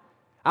God.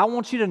 I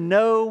want you to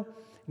know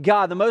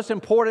God. The most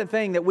important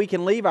thing that we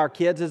can leave our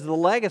kids is the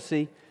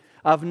legacy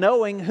of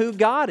knowing who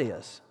God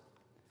is.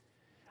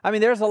 I mean,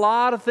 there's a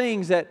lot of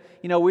things that,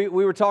 we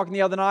were talking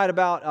the other night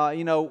about,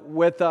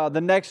 with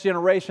the next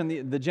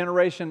generation, the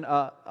generation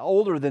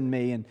older than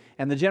me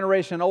and the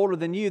generation older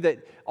than you,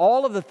 that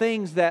all of the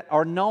things that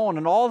are known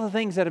and all the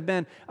things that have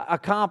been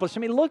accomplished. I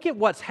mean, look at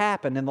what's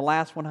happened in the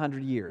last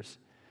 100 years.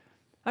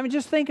 I mean,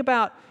 just think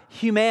about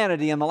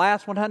humanity in the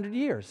last 100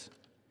 years.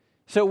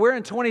 So we're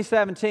in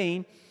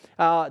 2017.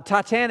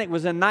 Titanic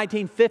was in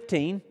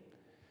 1915.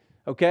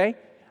 Okay?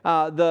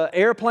 The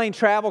airplane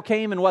travel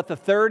came in what, the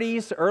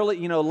 30s, early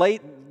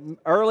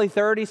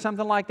 30s,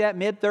 something like that,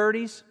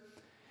 mid-30s.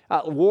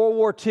 World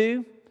War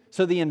II.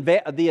 So the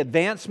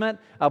advancement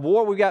of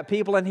war, we've got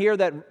people in here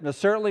that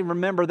certainly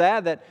remember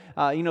that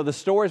the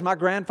stories. My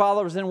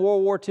grandfather was in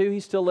World War II.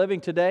 He's still living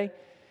today.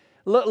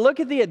 Look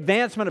at the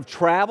advancement of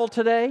travel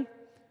today.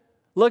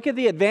 Look at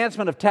the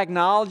advancement of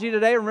technology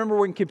today. Remember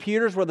when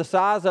computers were the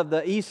size of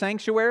the East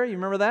Sanctuary? You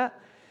remember that?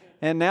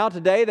 And now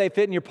today they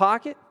fit in your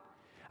pocket.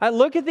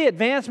 Look at the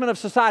advancement of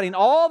society and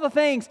all the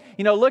things.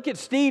 Look at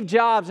Steve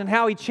Jobs and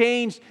how he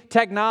changed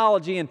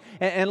technology.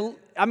 And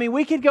I mean,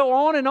 we could go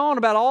on and on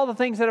about all the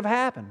things that have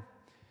happened.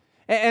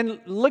 And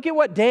look at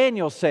what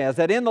Daniel says,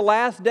 that in the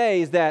last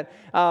days that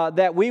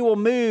we will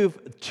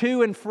move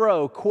to and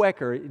fro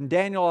quicker. In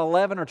Daniel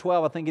 11 or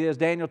 12, I think it is,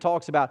 Daniel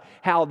talks about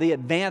how the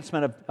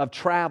advancement of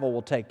travel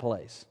will take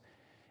place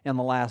in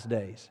the last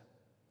days.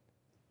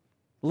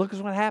 Look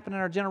at what happened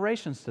in our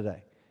generations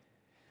today.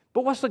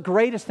 But what's the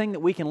greatest thing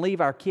that we can leave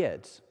our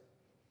kids?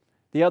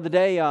 The other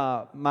day,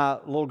 my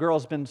little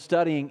girl's been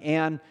studying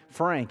Anne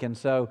Frank, and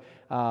so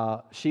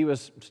she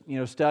was,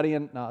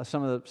 studying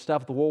some of the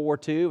stuff of the World War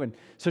II, and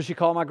so she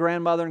called my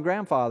grandmother and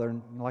grandfather,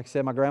 and like I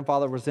said, my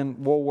grandfather was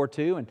in World War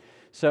II, and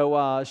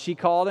so she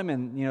called him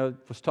and,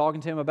 was talking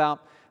to him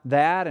about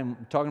that,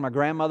 and talking to my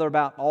grandmother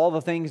about all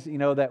the things,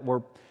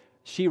 that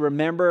she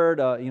remembered,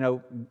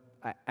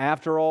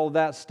 after all of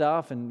that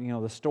stuff,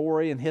 and, the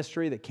story and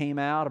history that came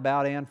out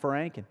about Anne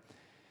Frank,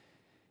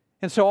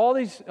 and so all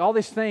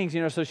these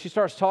things, so she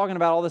starts talking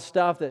about all this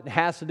stuff that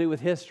has to do with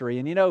history.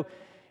 And,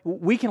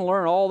 we can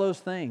learn all those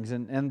things,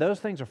 and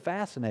those things are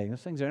fascinating.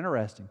 Those things are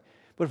interesting.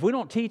 But if we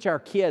don't teach our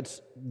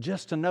kids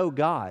just to know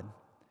God,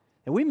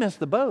 then we miss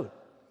the boat.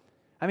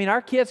 I mean,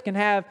 our kids can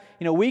have,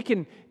 we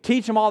can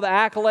teach them all the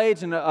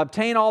accolades and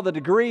obtain all the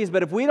degrees,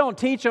 but if we don't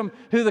teach them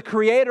who the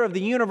creator of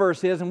the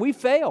universe is, then we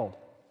failed.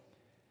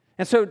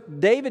 And so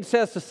David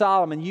says to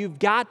Solomon, you've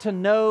got to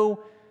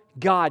know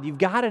God. You've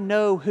got to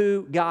know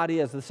who God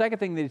is. The second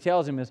thing that he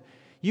tells him is,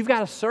 you've got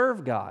to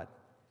serve God.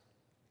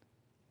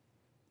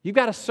 You've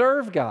got to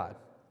serve God.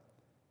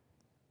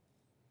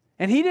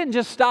 And he didn't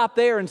just stop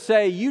there and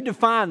say, you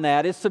define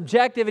that. It's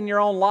subjective in your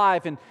own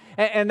life.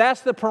 And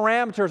that's the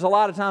parameters a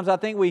lot of times I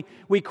think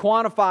we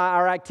quantify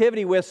our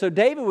activity with. So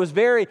David was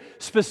very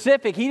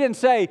specific. He didn't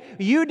say,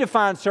 you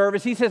define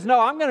service. He says,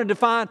 no, I'm going to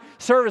define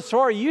service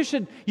for you.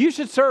 You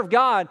should serve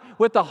God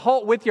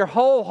with your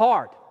whole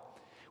heart.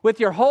 With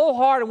your whole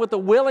heart and with a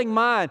willing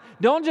mind.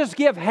 Don't just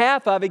give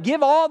half of it.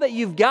 Give all that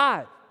you've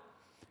got.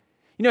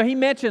 He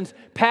mentions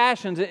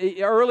passions.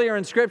 Earlier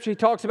in Scripture, he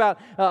talks about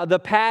the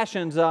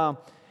passions.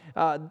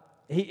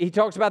 He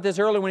talks about this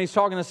earlier when he's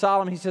talking to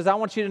Solomon. He says, I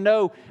want you to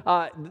know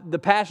the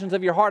passions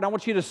of your heart. I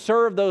want you to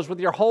serve those with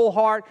your whole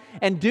heart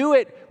and do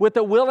it with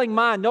a willing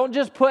mind. Don't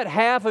just put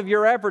half of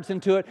your efforts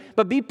into it,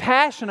 but be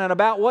passionate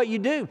about what you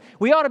do.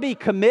 We ought to be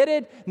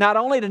committed not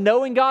only to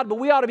knowing God, but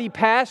we ought to be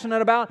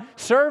passionate about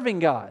serving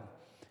God.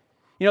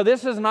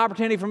 This is an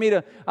opportunity for me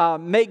to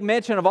make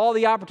mention of all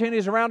the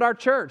opportunities around our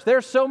church.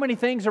 There's so many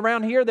things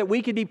around here that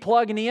we could be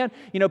plugging in.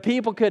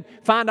 People could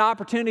find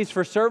opportunities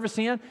for service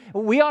in.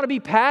 We ought to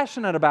be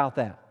passionate about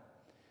that.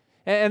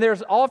 And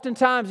there's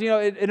oftentimes,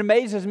 it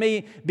amazes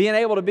me being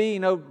able to be,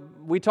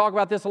 we talk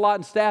about this a lot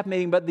in staff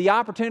meeting, but the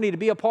opportunity to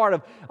be a part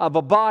of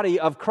a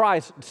body of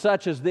Christ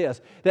such as this,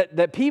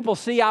 that people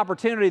see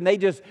opportunity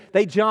and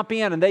they jump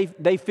in and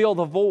they fill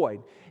the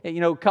void.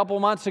 A couple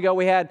of months ago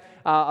we had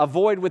a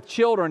void with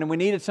children and we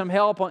needed some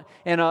help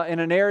in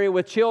an area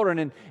with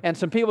children and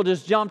some people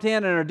just jumped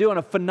in and are doing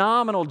a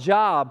phenomenal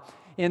job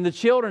in the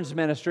children's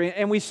ministry.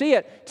 And we see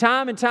it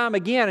time and time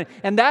again.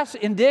 And that's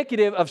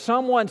indicative of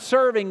someone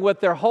serving with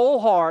their whole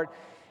heart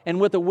and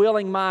with a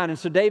willing mind. And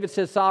so David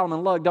says,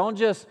 Solomon, look, don't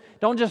just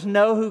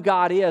know who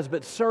God is,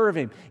 but serve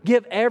Him.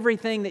 Give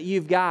everything that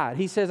you've got.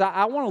 He says,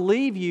 I want to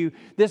leave you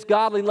this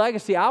godly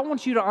legacy. I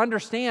want you to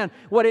understand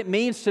what it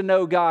means to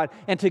know God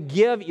and to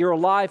give your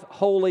life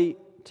wholly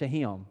to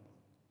Him.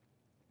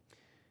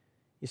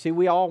 You see,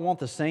 we all want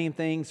the same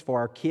things for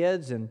our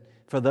kids and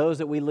for those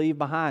that we leave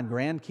behind,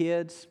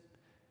 grandkids,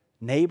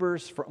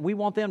 neighbors. We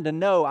want them to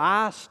know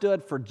I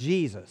stood for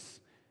Jesus.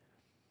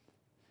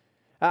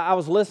 I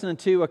was listening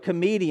to a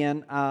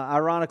comedian,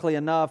 ironically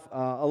enough,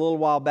 a little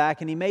while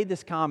back, and he made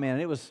this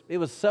comment. And it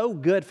was so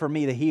good for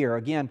me to hear.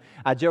 Again,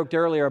 I joked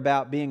earlier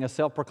about being a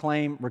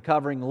self-proclaimed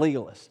recovering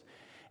legalist.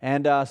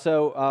 And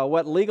so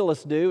what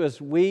legalists do is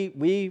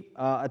we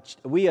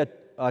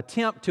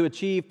attempt to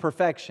achieve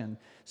perfection.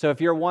 So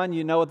if you're one,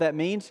 you know what that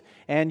means.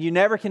 And you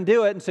never can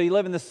do it, and so you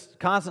live in this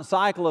constant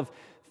cycle of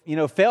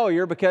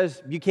failure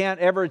because you can't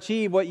ever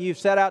achieve what you've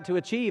set out to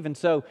achieve. And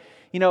so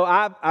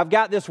I've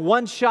got this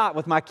one shot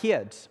with my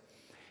kids,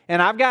 and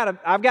I've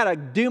got to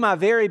do my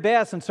very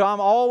best, and so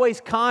I'm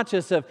always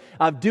conscious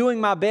of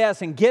doing my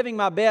best and giving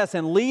my best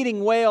and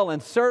leading well,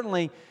 and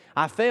certainly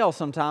I fail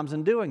sometimes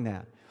in doing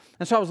that.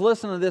 And so I was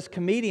listening to this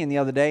comedian the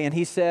other day, and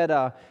he said,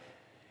 I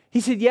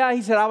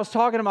was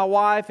talking to my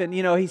wife, and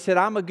he said,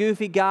 I'm a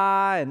goofy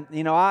guy,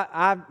 and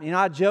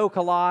I joke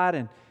a lot,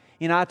 and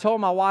I told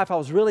my wife I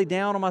was really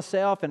down on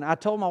myself, and I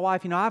told my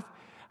wife,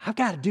 I've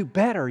got to do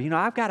better.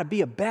 I've got to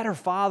be a better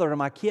father to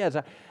my kids.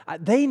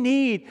 They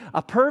need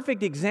a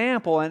perfect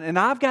example, and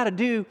I've got to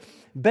do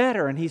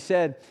better. And he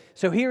said,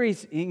 so here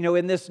he's,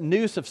 in this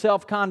noose of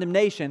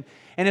self-condemnation,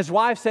 and his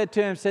wife said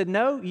to him,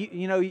 no,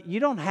 you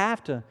don't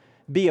have to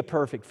be a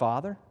perfect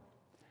father.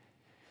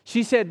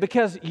 She said,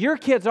 because your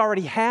kids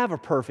already have a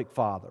perfect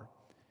father,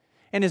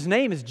 and his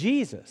name is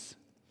Jesus.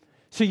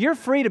 So you're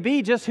free to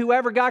be just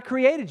whoever God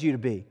created you to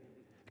be.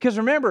 Because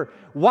remember,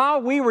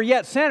 while we were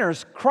yet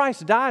sinners,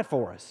 Christ died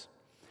for us.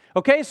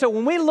 Okay, so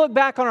when we look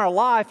back on our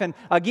life, and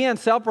again,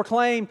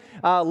 self-proclaimed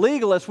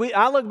legalist,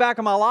 I look back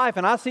on my life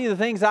and I see the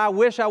things I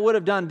wish I would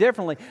have done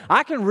differently.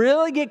 I can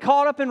really get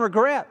caught up in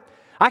regret.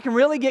 I can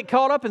really get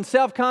caught up in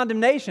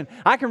self-condemnation.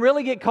 I can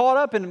really get caught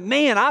up in,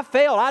 man, I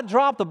failed. I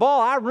dropped the ball.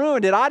 I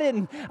ruined it. I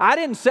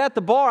didn't set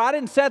the bar. I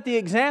didn't set the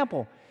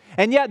example.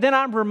 And yet then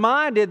I'm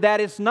reminded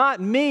that it's not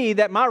me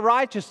that my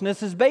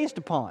righteousness is based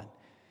upon.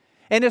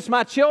 And it's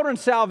my children's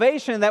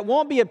salvation that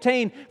won't be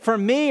obtained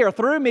from me or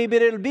through me,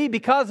 but it'll be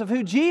because of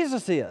who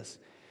Jesus is.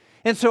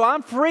 And so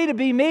I'm free to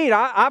be me.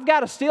 I've got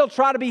to still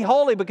try to be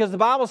holy, because the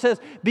Bible says,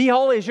 be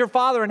holy as your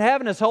Father in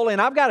heaven is holy.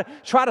 And I've got to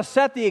try to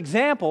set the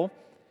example.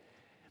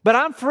 But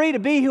I'm free to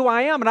be who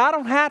I am, and I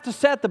don't have to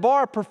set the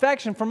bar of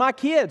perfection for my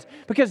kids,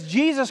 because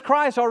Jesus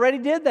Christ already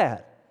did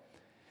that.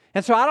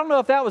 And so I don't know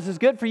if that was as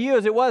good for you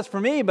as it was for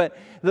me, but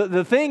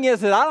the thing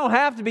is that I don't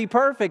have to be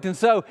perfect. And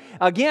so,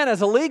 again, as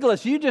a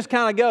legalist, you just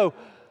kind of go,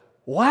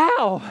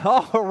 wow,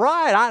 all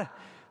right,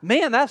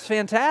 man, that's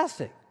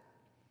fantastic.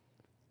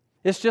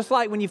 It's just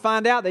like when you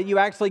find out that you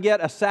actually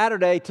get a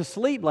Saturday to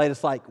sleep late.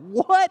 It's like,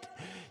 what?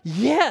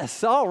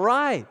 Yes, all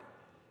right.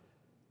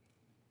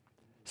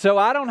 So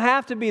I don't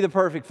have to be the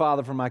perfect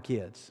father for my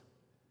kids,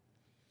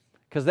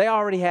 because they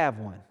already have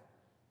one.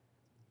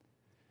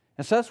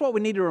 And so that's what we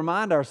need to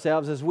remind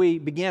ourselves as we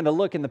begin to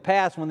look in the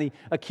past. When the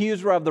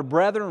accuser of the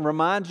brethren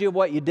reminds you of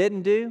what you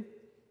didn't do,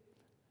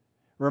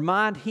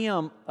 remind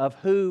him of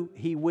who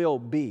he will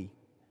be.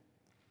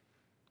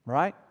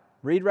 Right?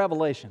 Read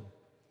Revelation.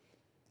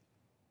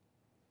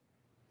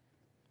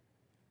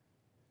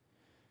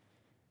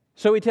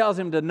 So he tells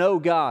him to know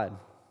God.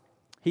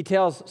 He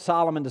tells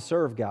Solomon to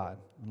serve God.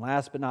 And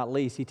last but not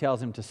least, he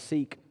tells him to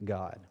seek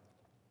God.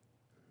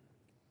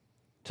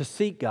 To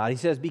seek God. He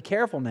says, be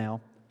careful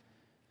now,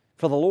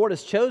 for the Lord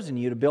has chosen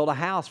you to build a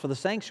house for the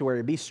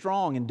sanctuary. Be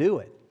strong and do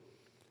it.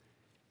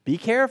 Be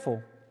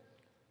careful.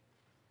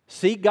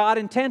 Seek God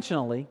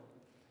intentionally.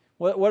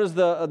 What does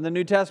the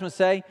New Testament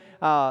say?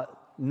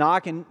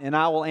 Knock and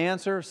I will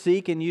answer.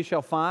 Seek and you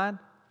shall find.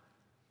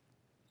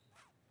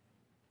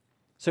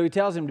 So he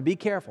tells him to be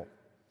careful.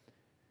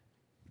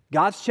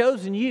 God's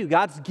chosen you.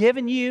 God's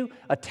given you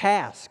a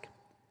task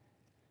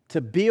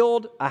to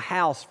build a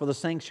house for the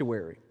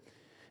sanctuary.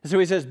 And so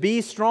he says,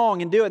 be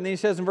strong and do it. And then he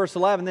says in verse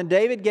 11, then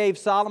David gave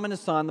Solomon his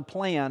son the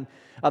plan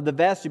of the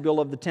vestibule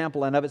of the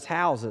temple and of its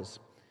houses,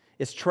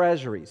 its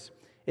treasuries,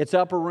 its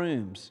upper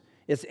rooms,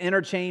 its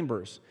inner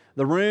chambers,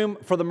 the room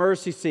for the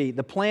mercy seat,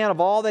 the plan of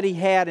all that he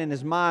had in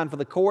his mind for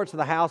the courts of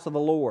the house of the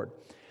Lord,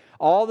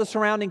 all the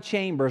surrounding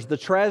chambers, the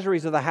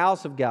treasuries of the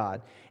house of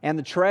God, and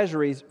the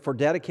treasuries for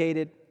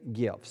dedicated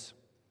gifts.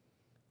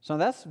 So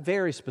that's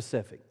very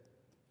specific.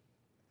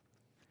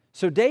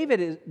 So David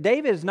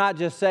is not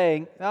just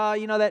saying,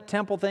 that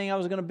temple thing I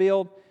was going to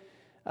build,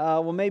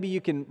 well, maybe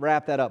you can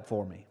wrap that up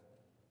for me.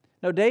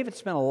 No, David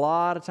spent a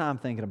lot of time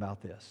thinking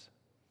about this.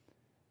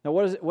 Now,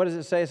 what does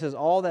it say? It says,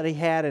 all that he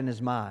had in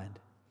his mind.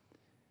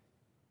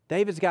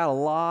 David's got a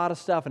lot of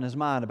stuff in his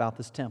mind about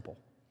this temple.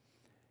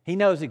 He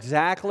knows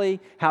exactly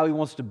how he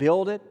wants to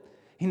build it.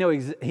 He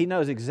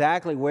knows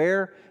exactly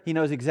where. He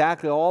knows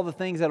exactly all the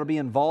things that will be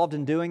involved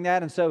in doing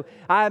that. And so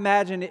I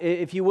imagine,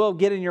 if you will,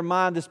 get in your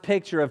mind this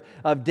picture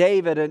of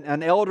David,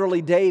 an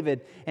elderly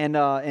David,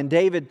 and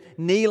David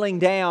kneeling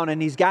down,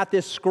 and he's got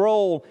this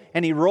scroll,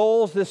 and he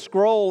rolls this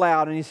scroll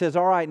out, and he says,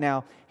 all right,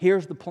 now,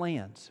 here's the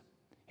plans.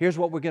 Here's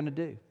what we're going to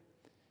do.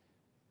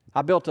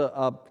 I built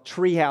a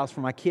tree house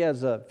for my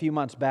kids a few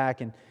months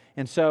back,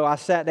 and so I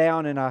sat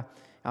down, and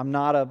I'm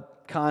not a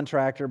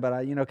contractor, but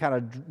I kind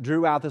of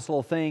drew out this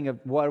little thing of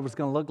what it was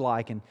going to look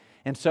like,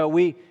 and so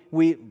we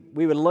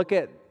would look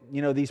at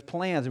these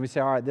plans, and we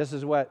say, all right, this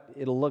is what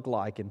it'll look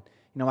like. And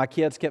my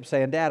kids kept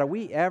saying, Dad, are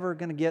we ever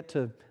going to get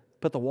to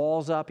put the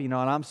walls up? And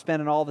I'm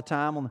spending all the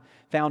time on the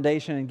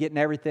foundation and getting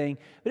everything.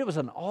 But it was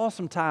an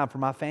awesome time for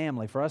my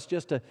family, for us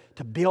just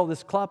to build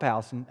this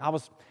clubhouse. And I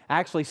was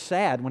actually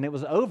sad when it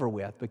was over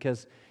with,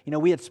 because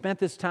we had spent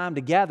this time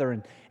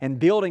together and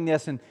building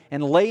this and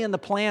laying the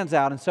plans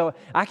out. And so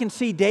I can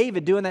see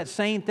David doing that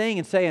same thing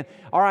and saying,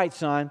 all right,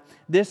 son,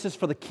 this is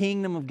for the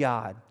kingdom of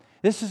God.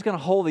 This is going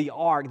to hold the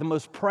ark, the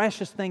most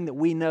precious thing that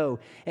we know.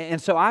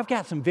 And so I've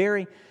got some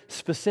very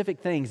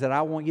specific things that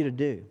I want you to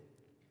do.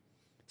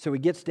 So he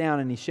gets down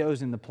and he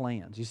shows him the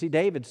plans. You see,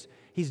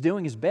 he's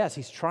doing his best.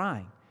 He's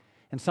trying.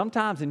 And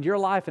sometimes in your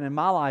life and in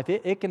my life,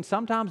 it can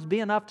sometimes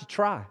be enough to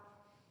try.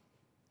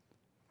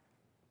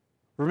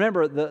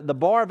 Remember, the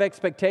bar of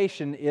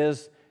expectation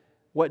is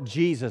what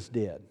Jesus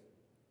did.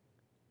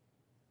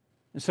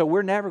 And so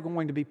we're never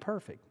going to be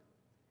perfect.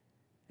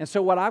 And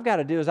so what I've got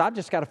to do is I've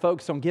just got to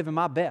focus on giving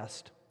my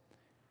best.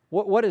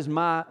 What is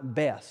my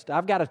best?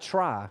 I've got to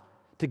try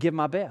to give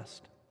my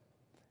best,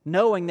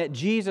 knowing that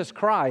Jesus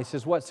Christ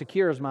is what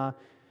secures my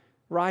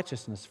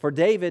righteousness. For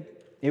David,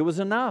 it was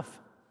enough.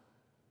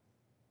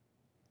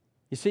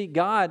 You see,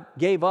 God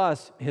gave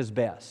us His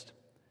best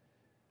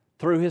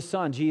through His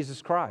Son,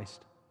 Jesus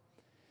Christ.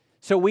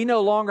 So we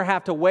no longer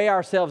have to weigh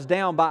ourselves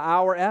down by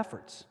our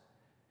efforts.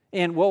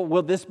 And, well,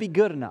 will this be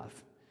good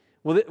enough?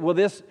 Will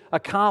this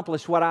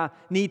accomplish what I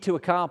need to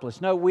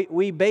accomplish? No,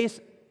 we base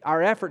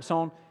our efforts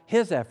on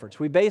His efforts.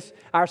 We base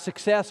our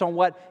success on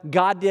what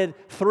God did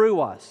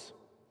through us.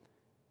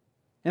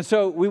 And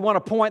so we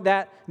want to point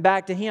that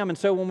back to Him. And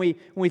so when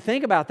we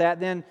think about that,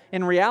 then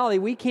in reality,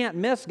 we can't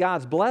miss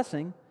God's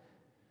blessing,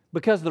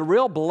 because the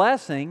real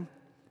blessing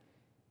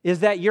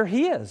is that you're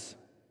His.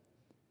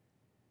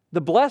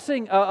 The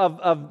blessing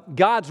of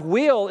God's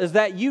will is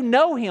that you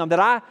know Him, that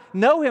I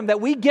know Him, that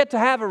we get to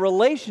have a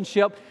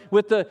relationship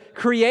with the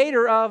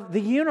Creator of the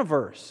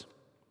universe.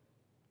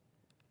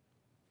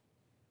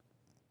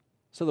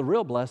 So the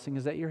real blessing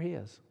is that you're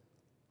His.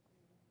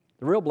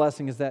 The real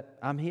blessing is that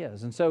I'm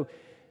His. And so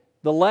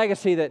the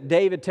legacy that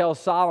David tells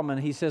Solomon,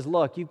 he says,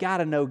 look, you've got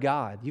to know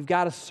God. You've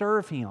got to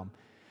serve Him.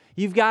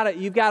 You've got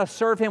to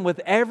serve Him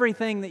with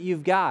everything that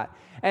you've got.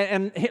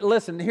 And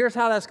listen, here's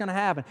how that's going to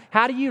happen.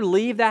 How do you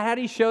leave that? How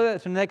do you show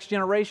that to the next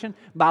generation?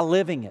 By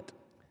living it.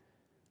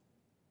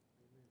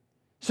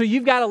 So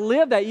you've got to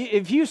live that.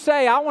 If you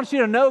say, I want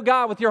you to know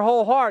God with your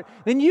whole heart,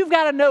 then you've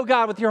got to know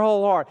God with your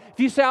whole heart. If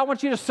you say, I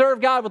want you to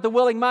serve God with the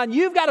willing mind,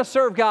 you've got to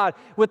serve God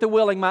with the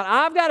willing mind.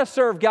 I've got to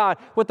serve God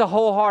with the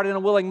whole heart and a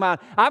willing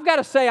mind. I've got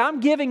to say, I'm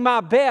giving my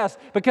best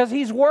because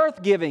He's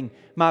worth giving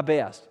my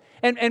best.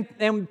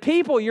 And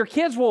people, your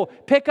kids will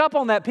pick up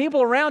on that.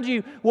 People around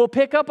you will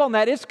pick up on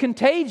that. It's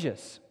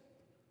contagious.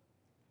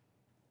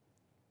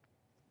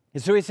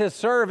 And so he says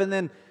serve and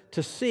then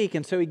to seek.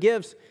 And so he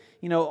gives,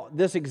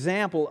 this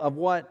example of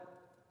what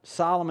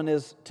Solomon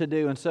is to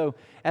do. And so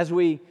as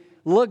we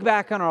look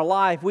back on our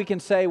life, we can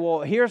say, well,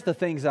 here's the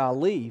things I'll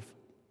leave.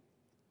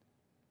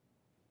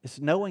 It's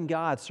knowing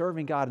God,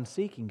 serving God, and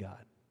seeking God.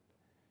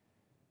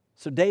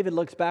 So David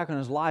looks back on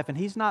his life, and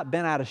he's not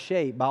been out of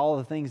shape by all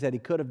the things that he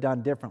could have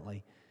done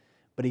differently,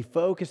 but he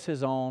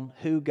focuses on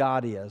who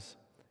God is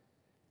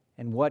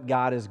and what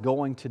God is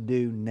going to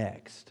do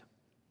next.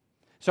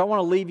 So I want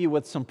to leave you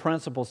with some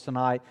principles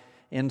tonight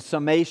in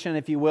summation,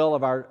 if you will,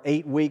 of our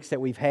 8 weeks that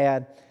we've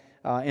had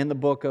in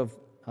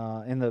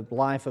the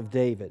life of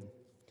David.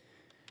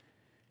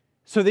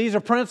 So these are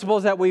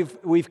principles that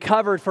we've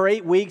covered for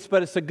 8 weeks,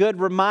 but it's a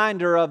good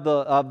reminder of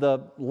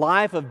the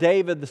life of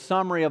David, the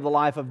summary of the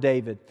life of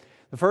David.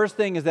 The first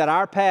thing is that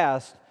our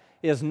past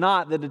is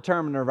not the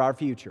determiner of our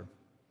future.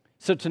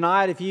 So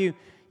tonight, if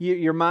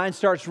your mind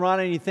starts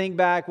running, you think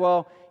back,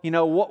 well,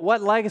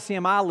 what legacy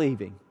am I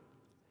leaving?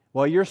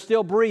 Well, you're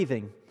still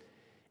breathing,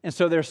 and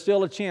so there's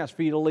still a chance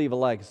for you to leave a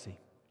legacy.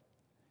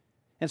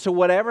 And so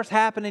whatever's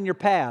happened in your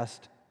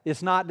past,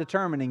 it's not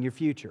determining your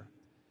future.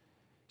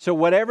 So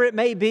whatever it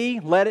may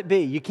be, let it be.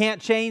 You can't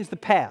change the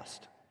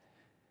past.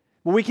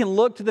 But we can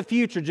look to the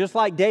future just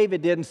like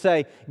David did and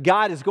say,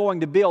 God is going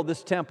to build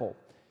this temple,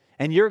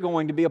 and you're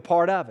going to be a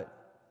part of it.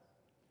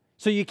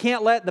 So you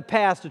can't let the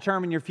past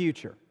determine your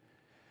future.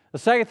 The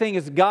second thing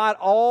is God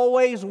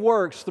always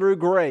works through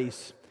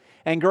grace,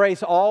 and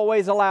grace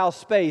always allows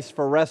space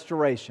for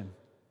restoration.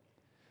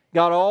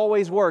 God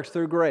always works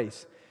through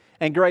grace,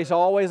 and grace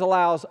always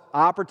allows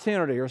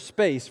opportunity or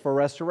space for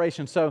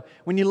restoration. So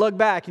when you look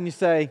back and you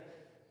say,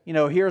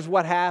 here's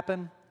what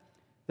happened,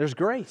 there's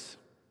grace.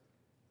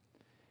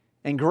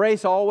 And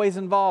grace always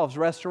involves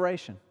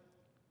restoration.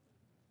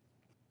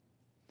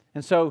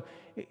 And so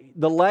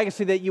the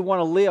legacy that you want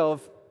to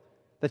live,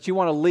 that you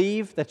want to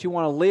leave, that you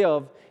want to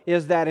live,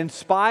 is that in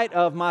spite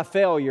of my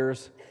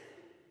failures,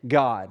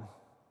 God.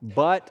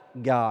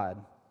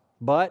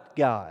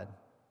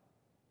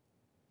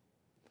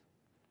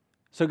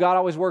 So God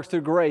always works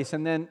through grace,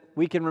 and then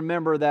we can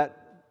remember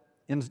that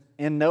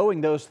in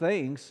knowing those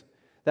things,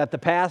 that the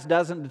past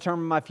doesn't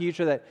determine my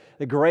future, that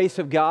the grace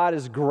of God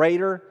is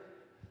greater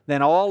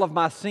than all of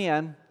my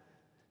sin,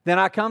 then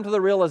I come to the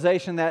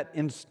realization that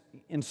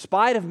in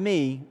spite of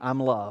me, I'm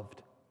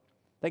loved.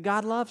 That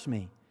God loves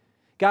me.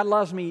 God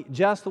loves me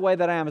just the way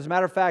that I am. As a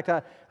matter of fact,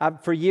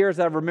 for years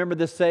I've remembered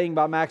this saying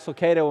by Max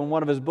Lucado in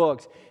one of his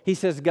books. He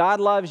says, God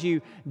loves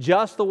you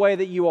just the way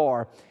that you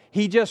are.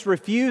 He just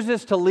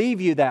refuses to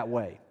leave you that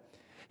way.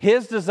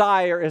 His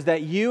desire is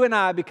that you and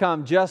I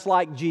become just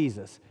like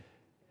Jesus.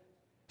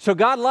 So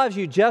God loves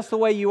you just the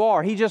way you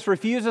are. He just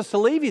refuses to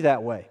leave you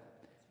that way.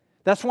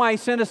 That's why He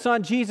sent His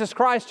Son, Jesus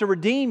Christ, to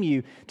redeem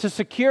you, to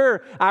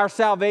secure our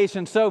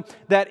salvation, so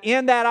that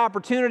in that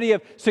opportunity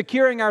of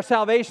securing our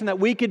salvation, that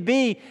we could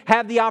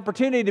have the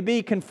opportunity to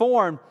be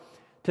conformed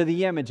to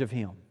the image of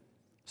Him.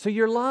 So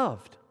you're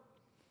loved.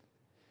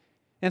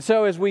 And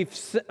so as we've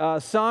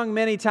sung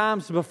many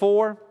times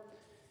before,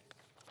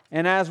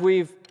 and as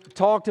we've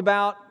talked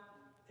about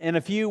in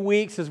a few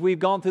weeks as we've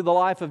gone through the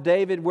life of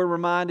David, we're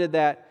reminded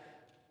that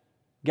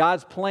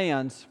God's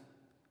plans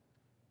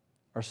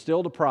are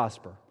still to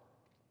prosper.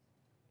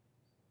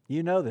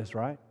 You know this,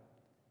 right?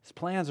 His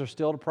plans are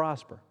still to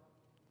prosper.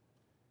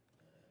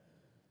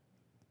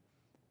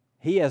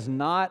 He has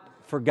not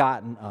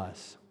forgotten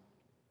us.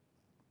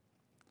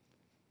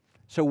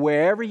 So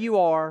wherever you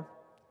are,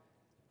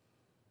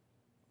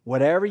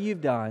 whatever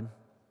you've done,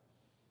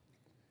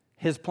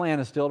 His plan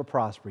is still to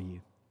prosper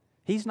you.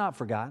 He's not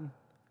forgotten.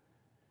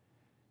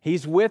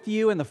 He's with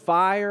you in the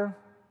fire.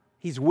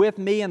 He's with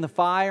me in the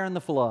fire and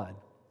the flood.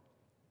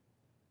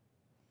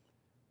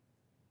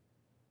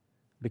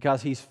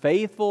 Because He's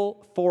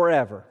faithful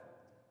forever.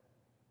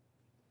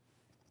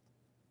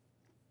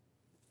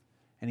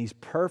 And He's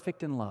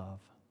perfect in love.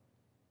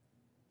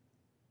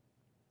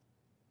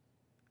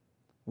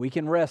 We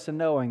can rest in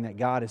knowing that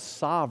God is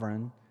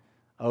sovereign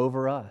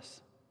over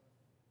us.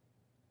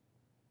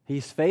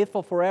 He's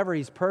faithful forever.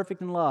 He's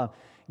perfect in love.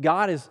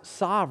 God is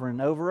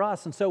sovereign over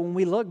us. And so when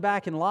we look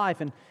back in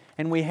life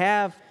and we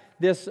have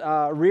this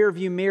rear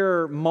view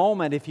mirror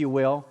moment, if you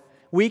will,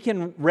 we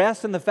can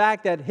rest in the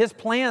fact that His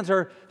plans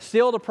are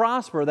still to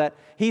prosper, that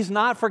He's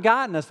not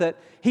forgotten us, that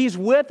He's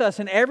with us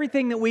in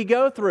everything that we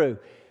go through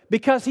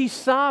because He's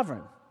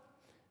sovereign.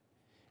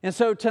 And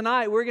so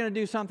tonight we're going to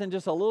do something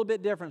just a little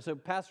bit different. So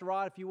Pastor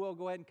Rod, if you will,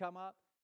 go ahead and come up.